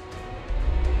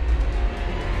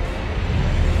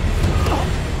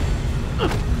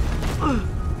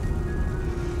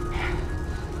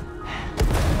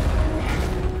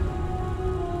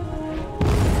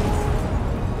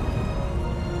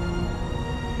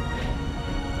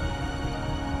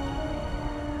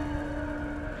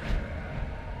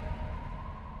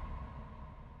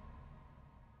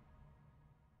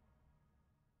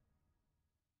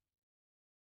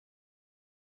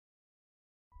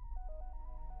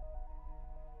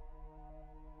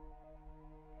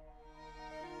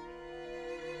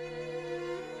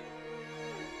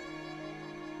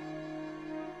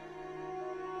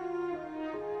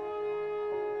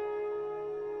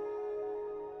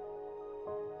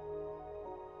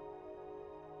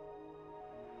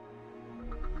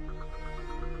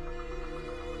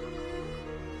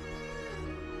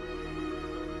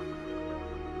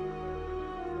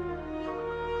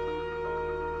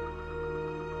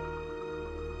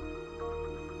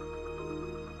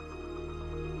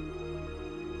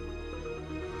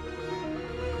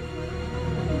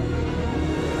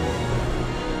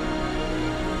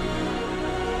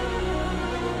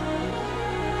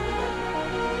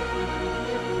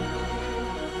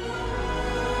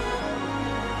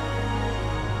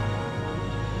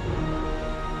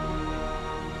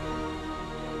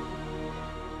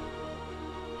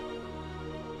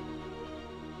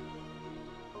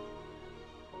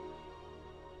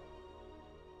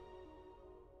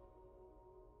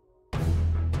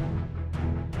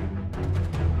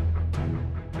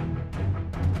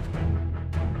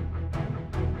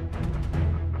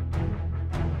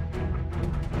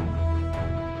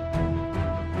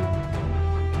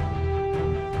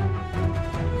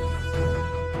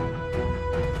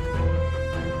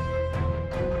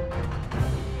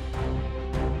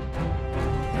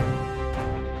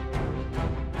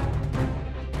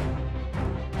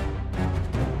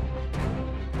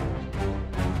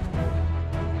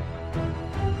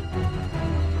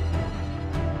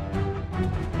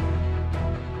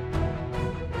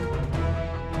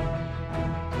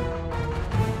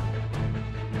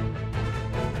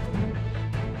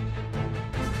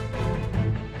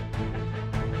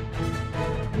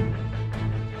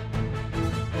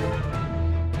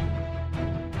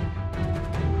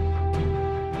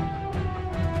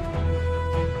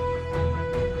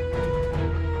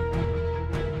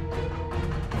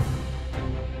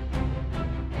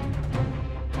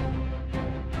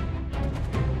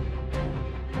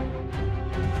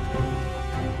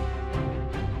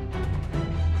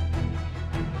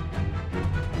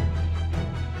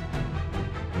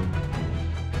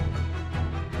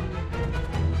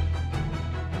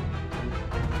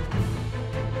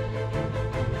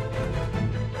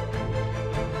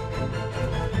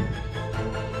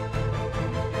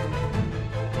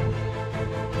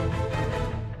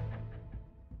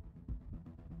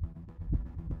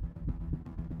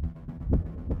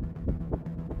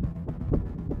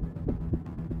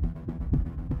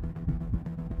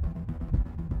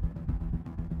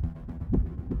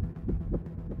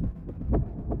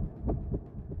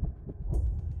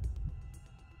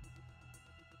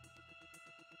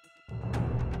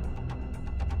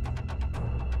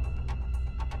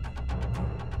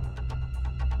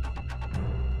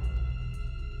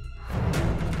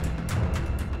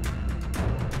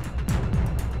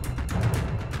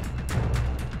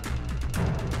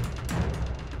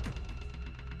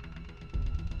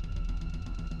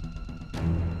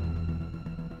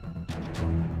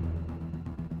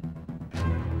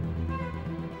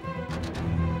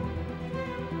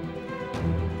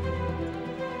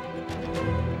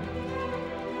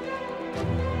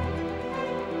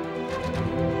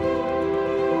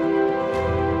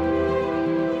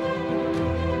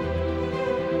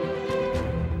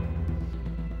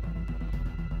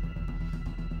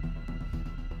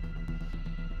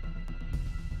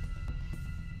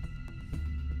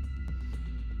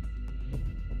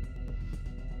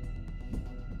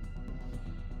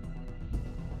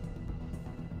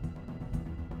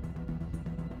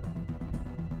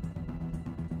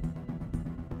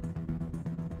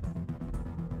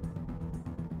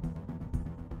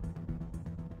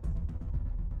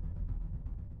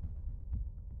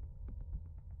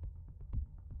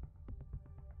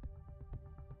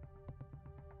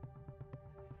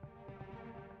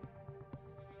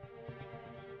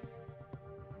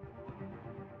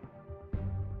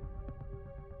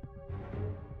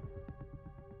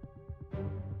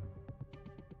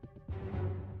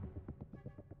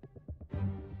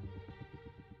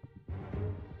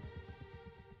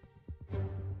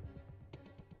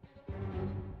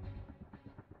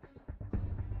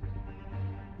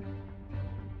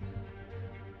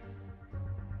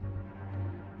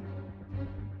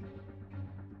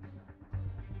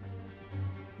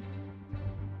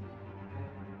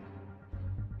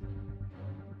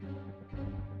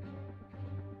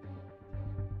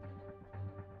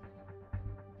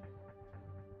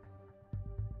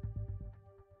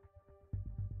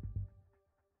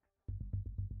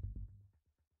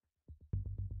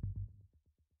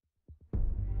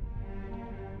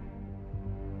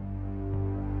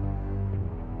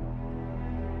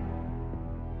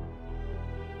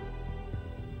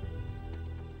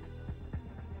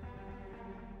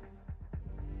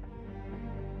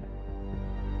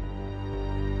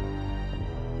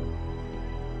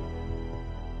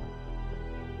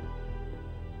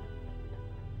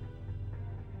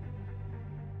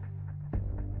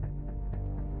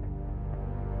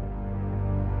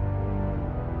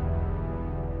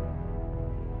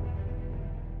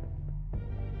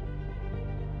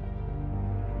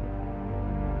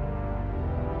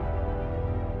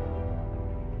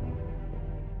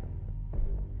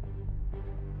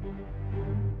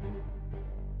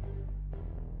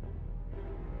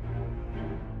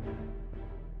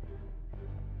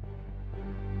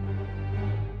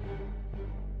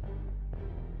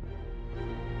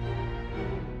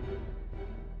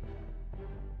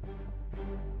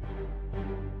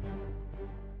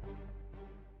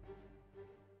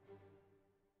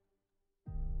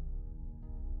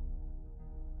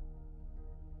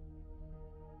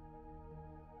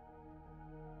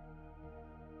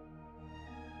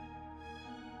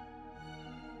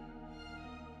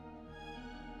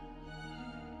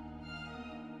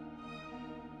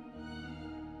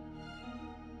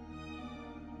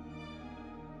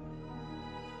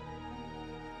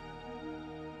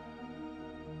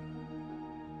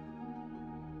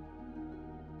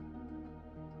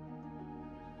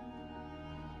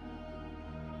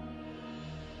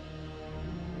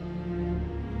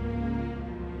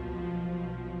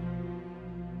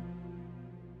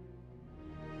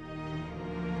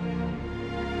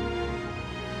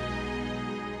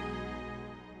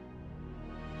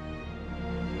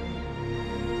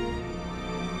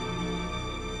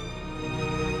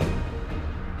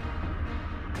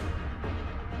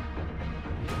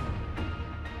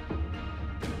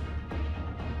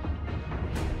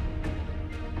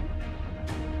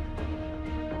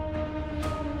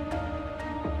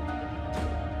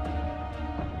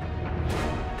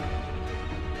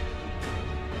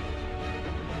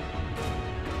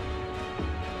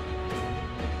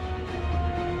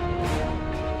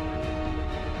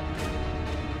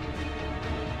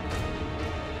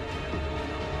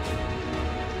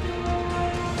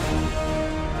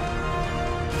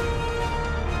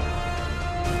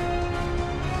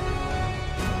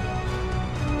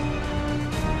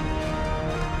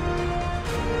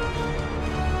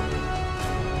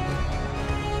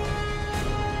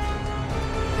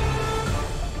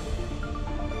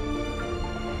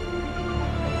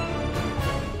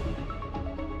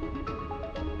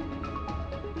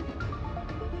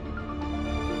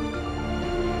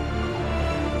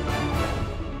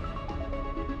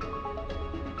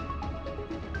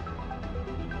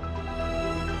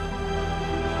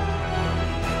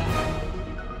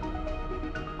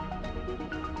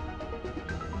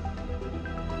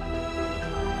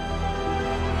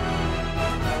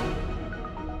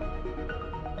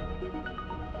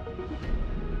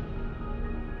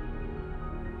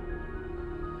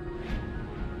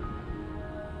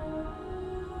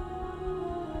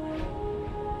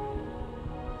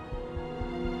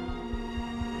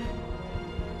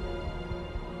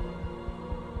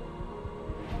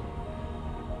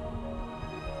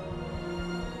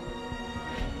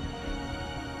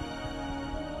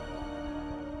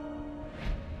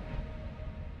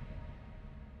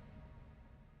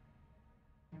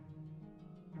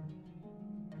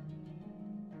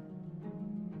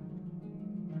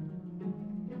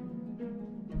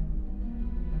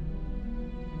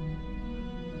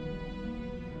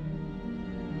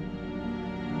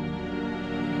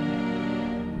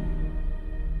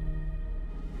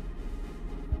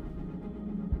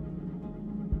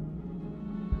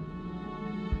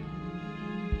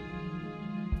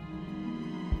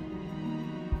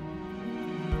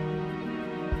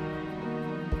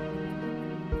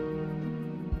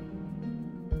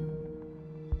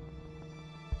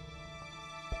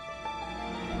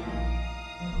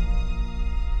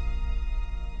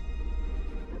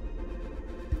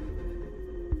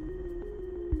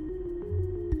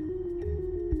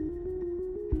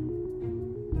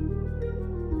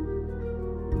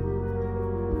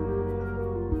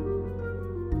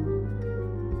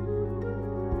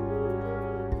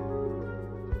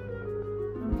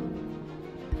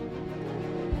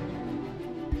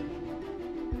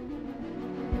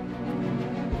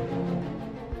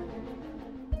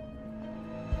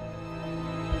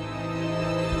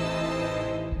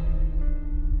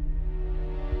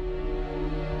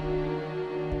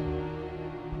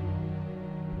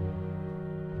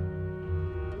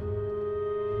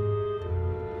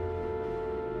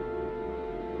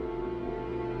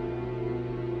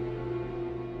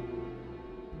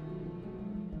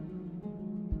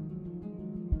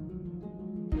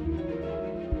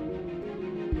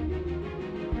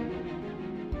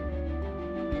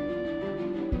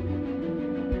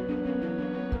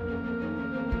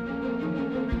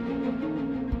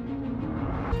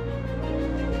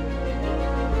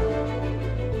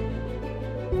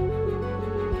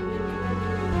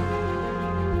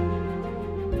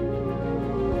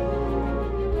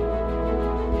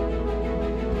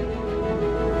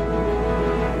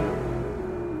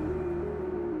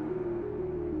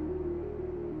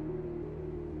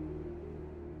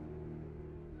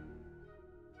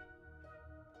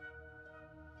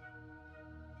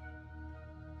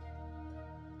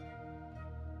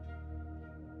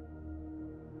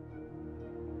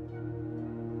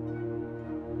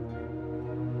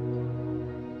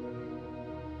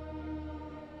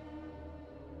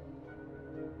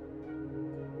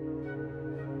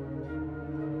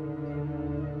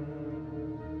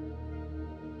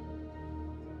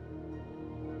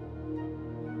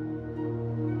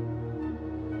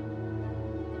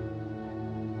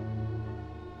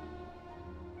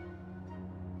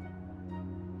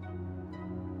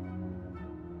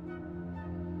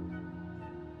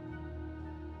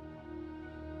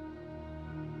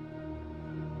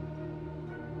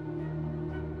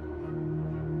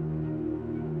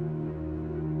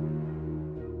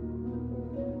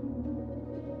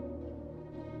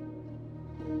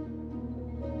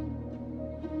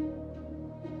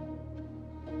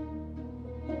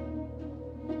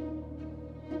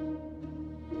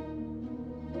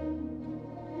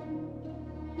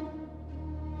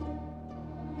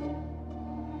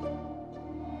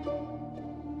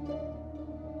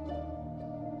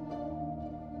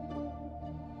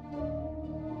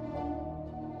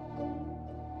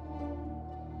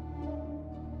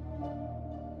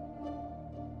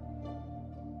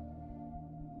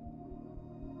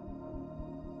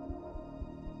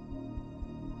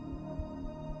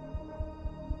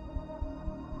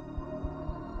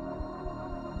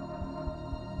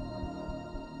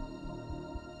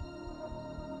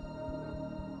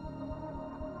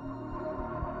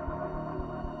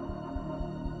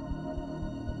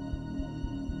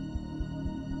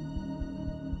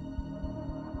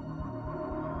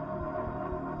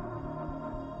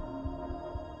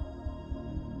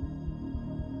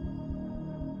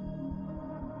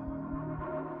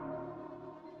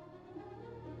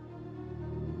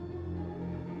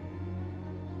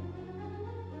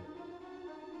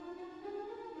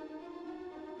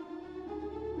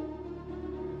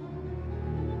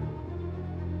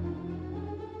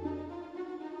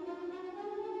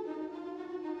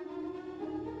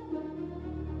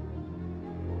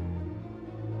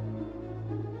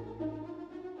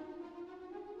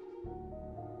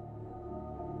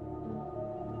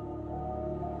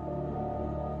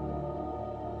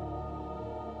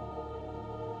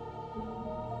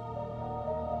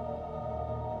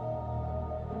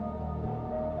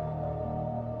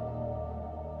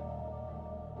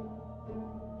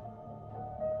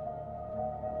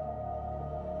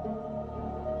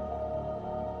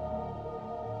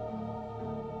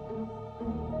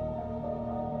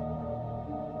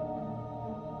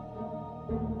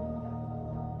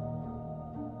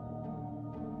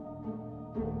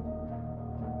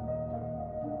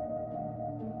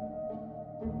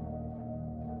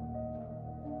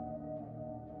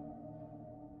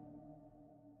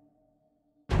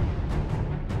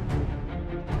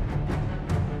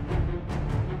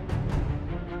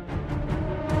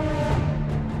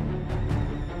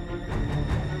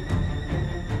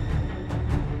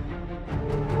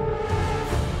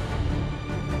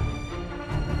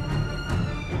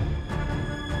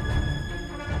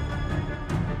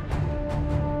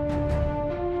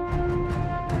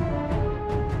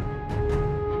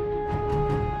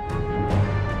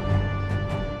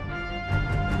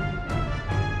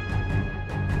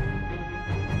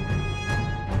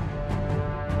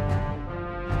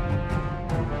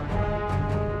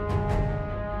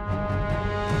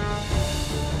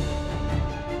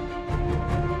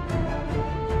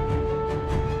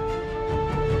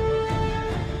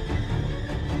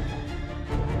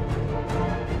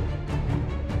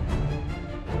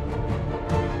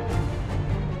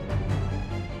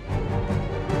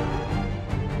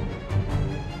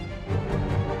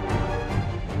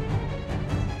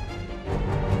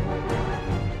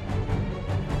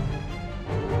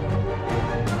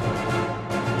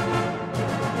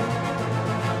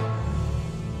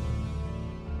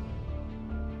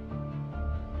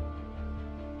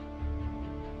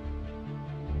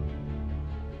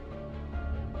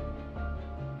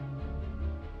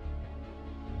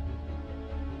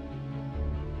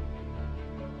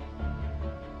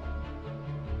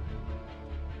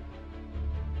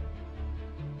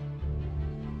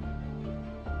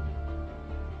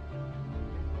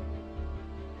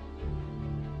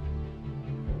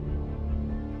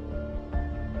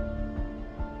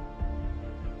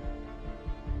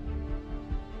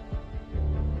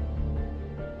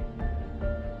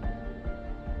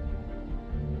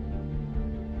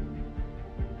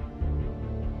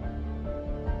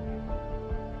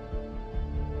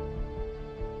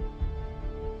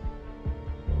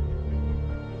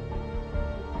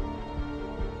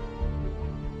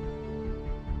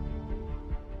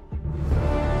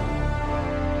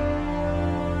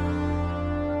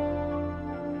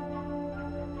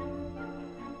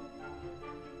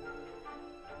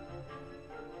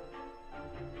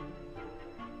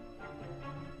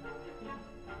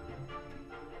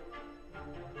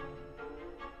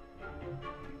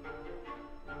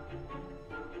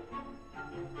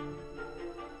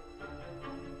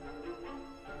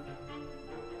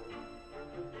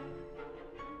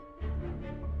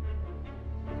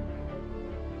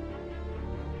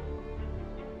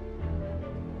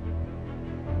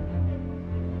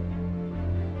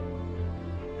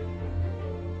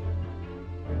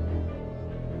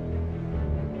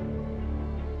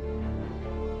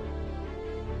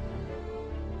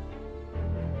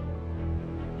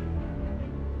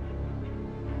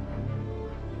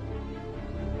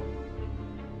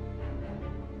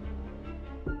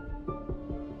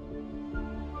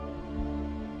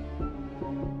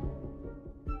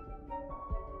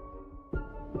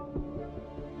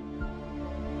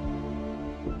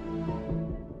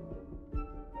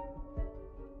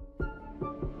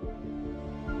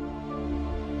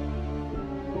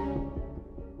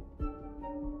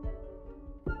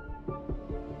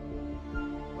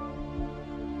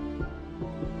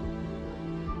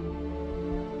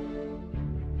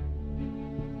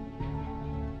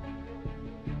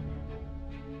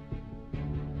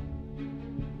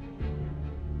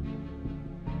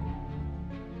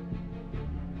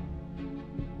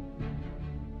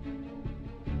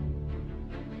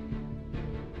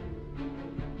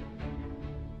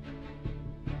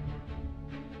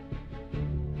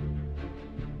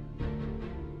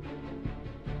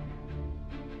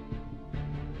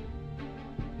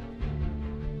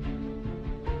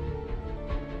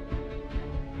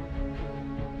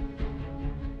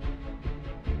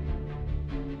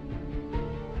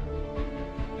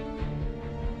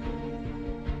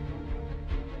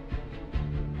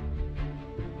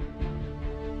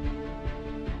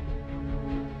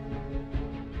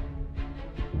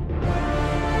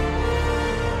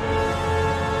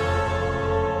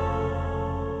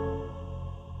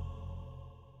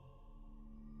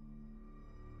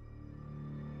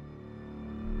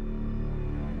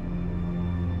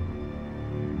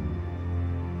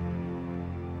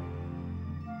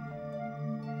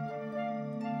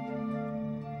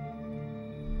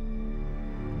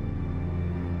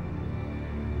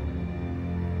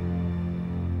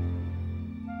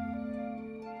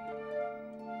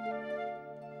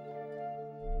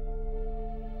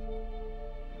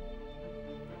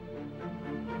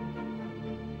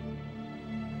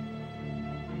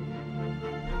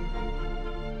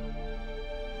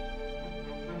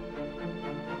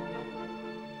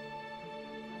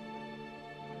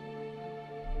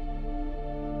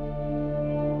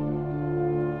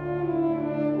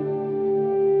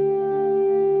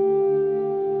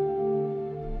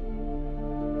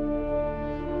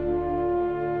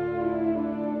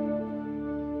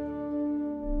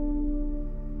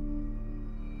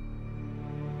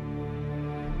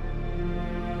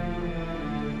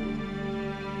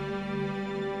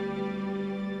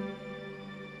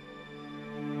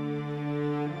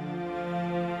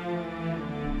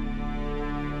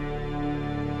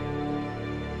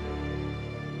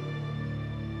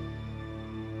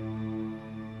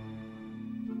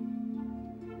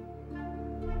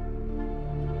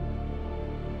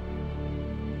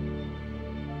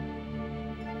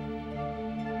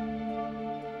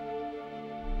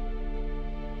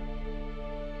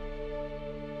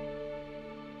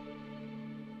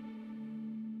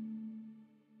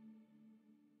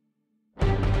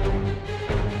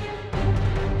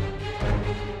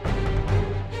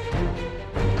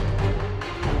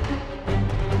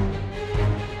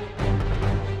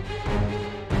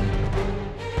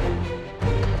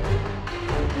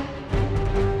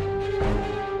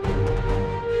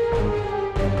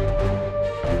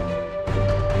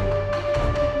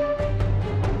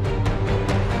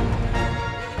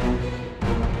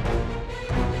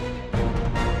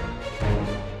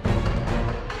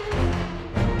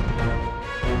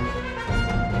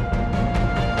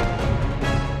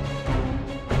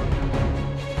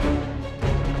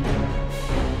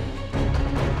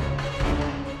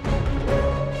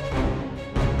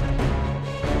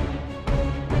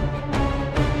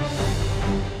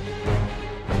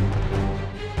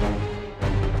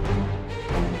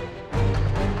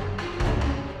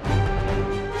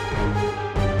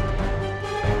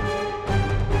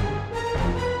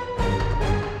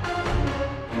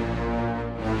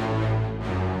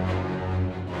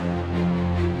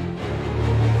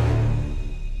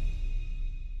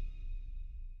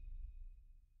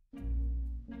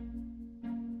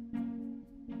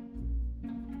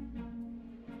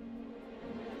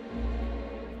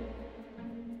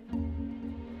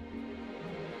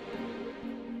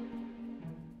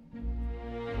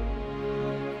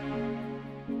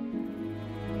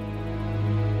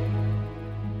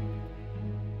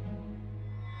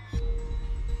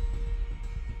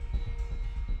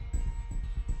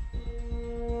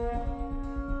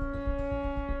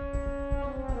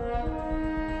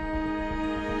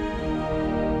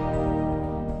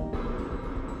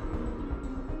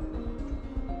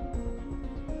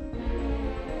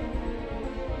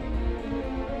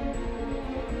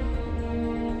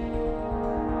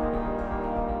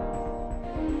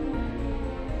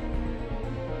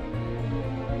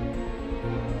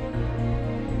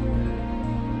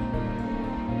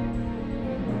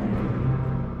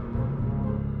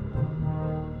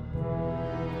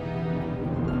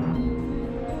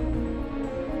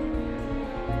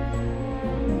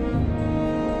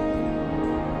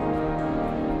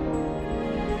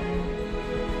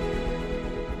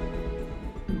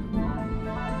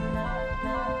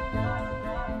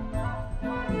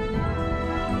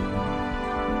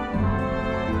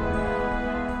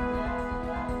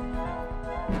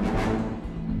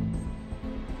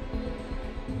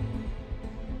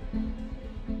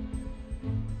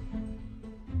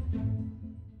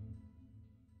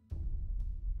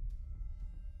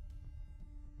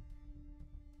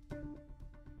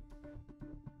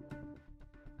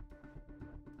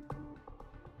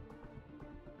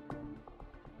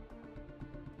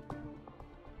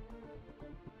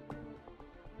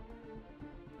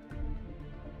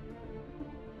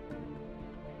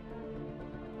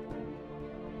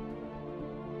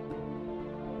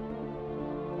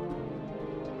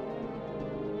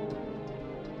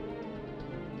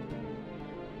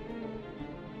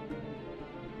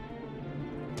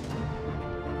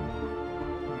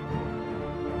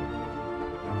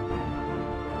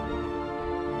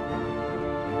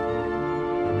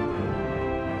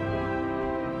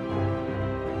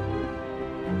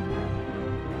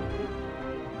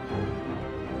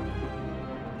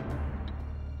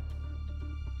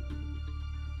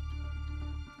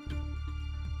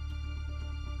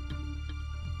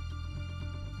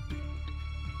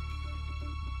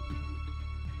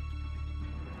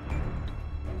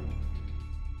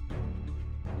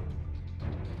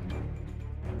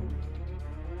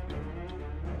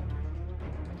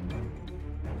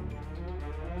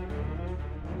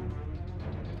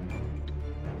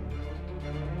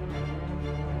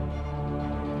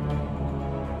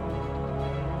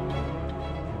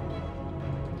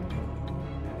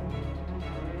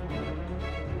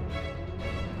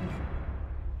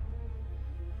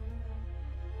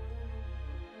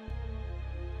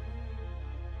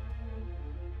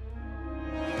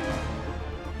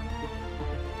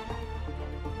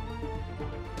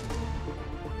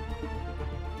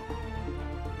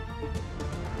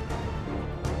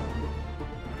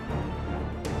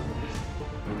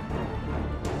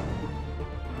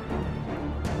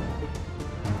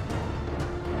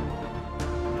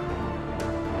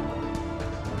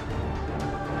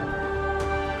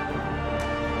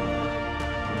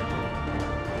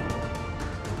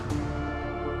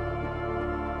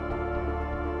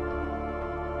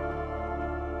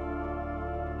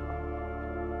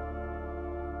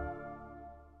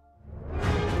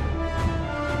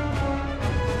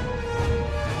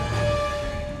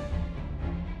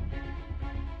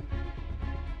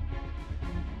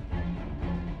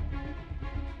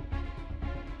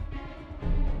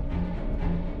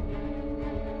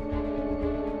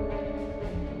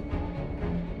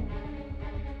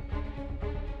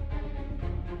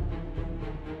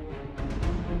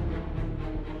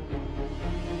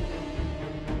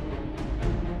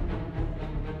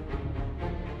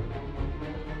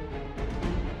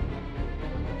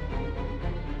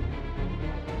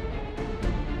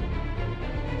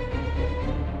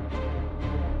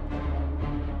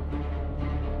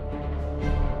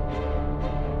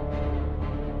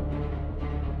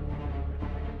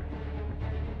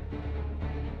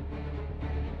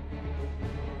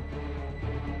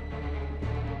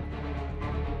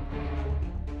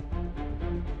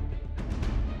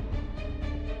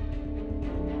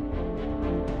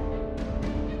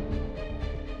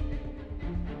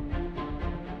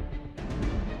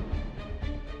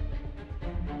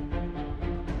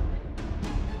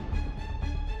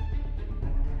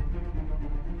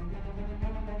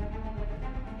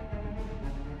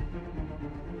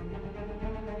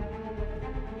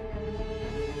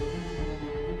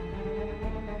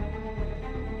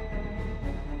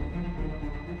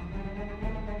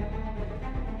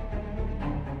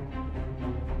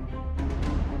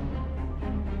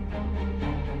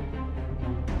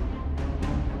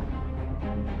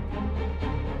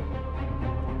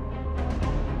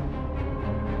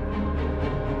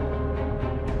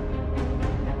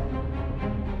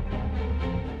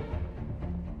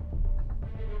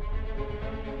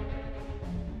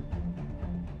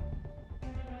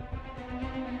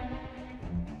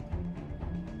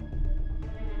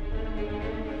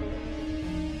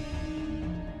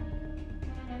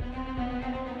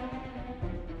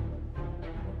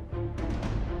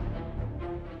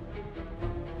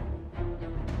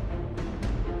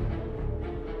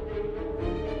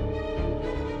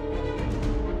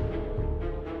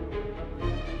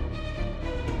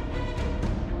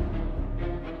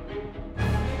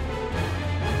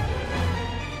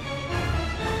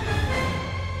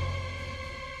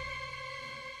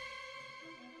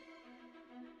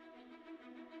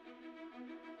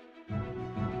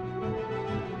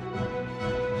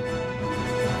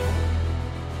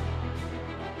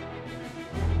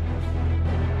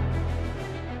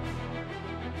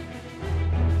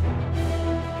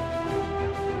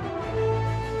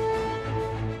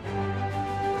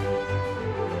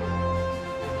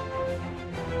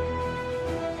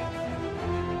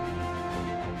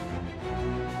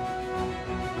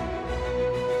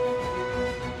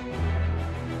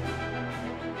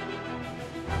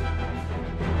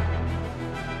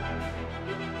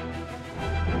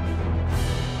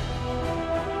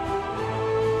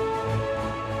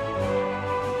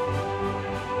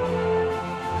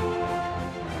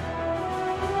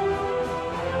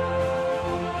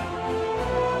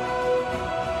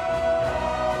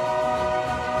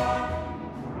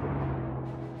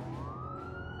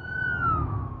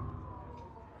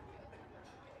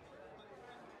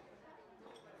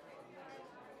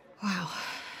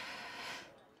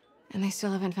 And they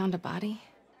still haven't found a body?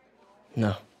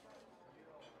 No.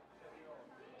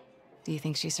 Do you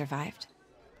think she survived?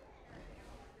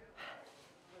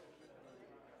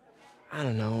 I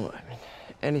don't know. I mean,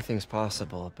 anything's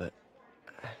possible, but...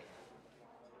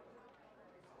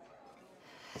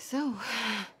 So,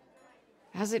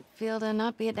 how's it feel to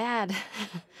not be a dad?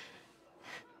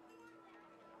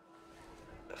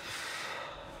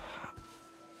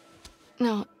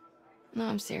 No,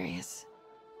 I'm serious.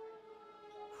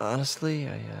 Honestly,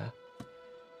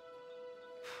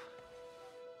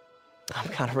 I'm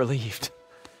kind of relieved.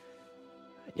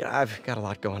 Yeah, I've got a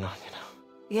lot going on, you know.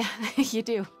 Yeah, you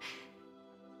do.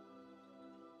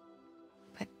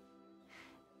 But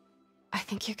I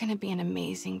think you're gonna be an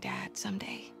amazing dad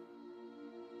someday.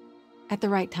 At the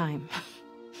right time.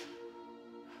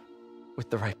 With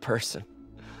the right person.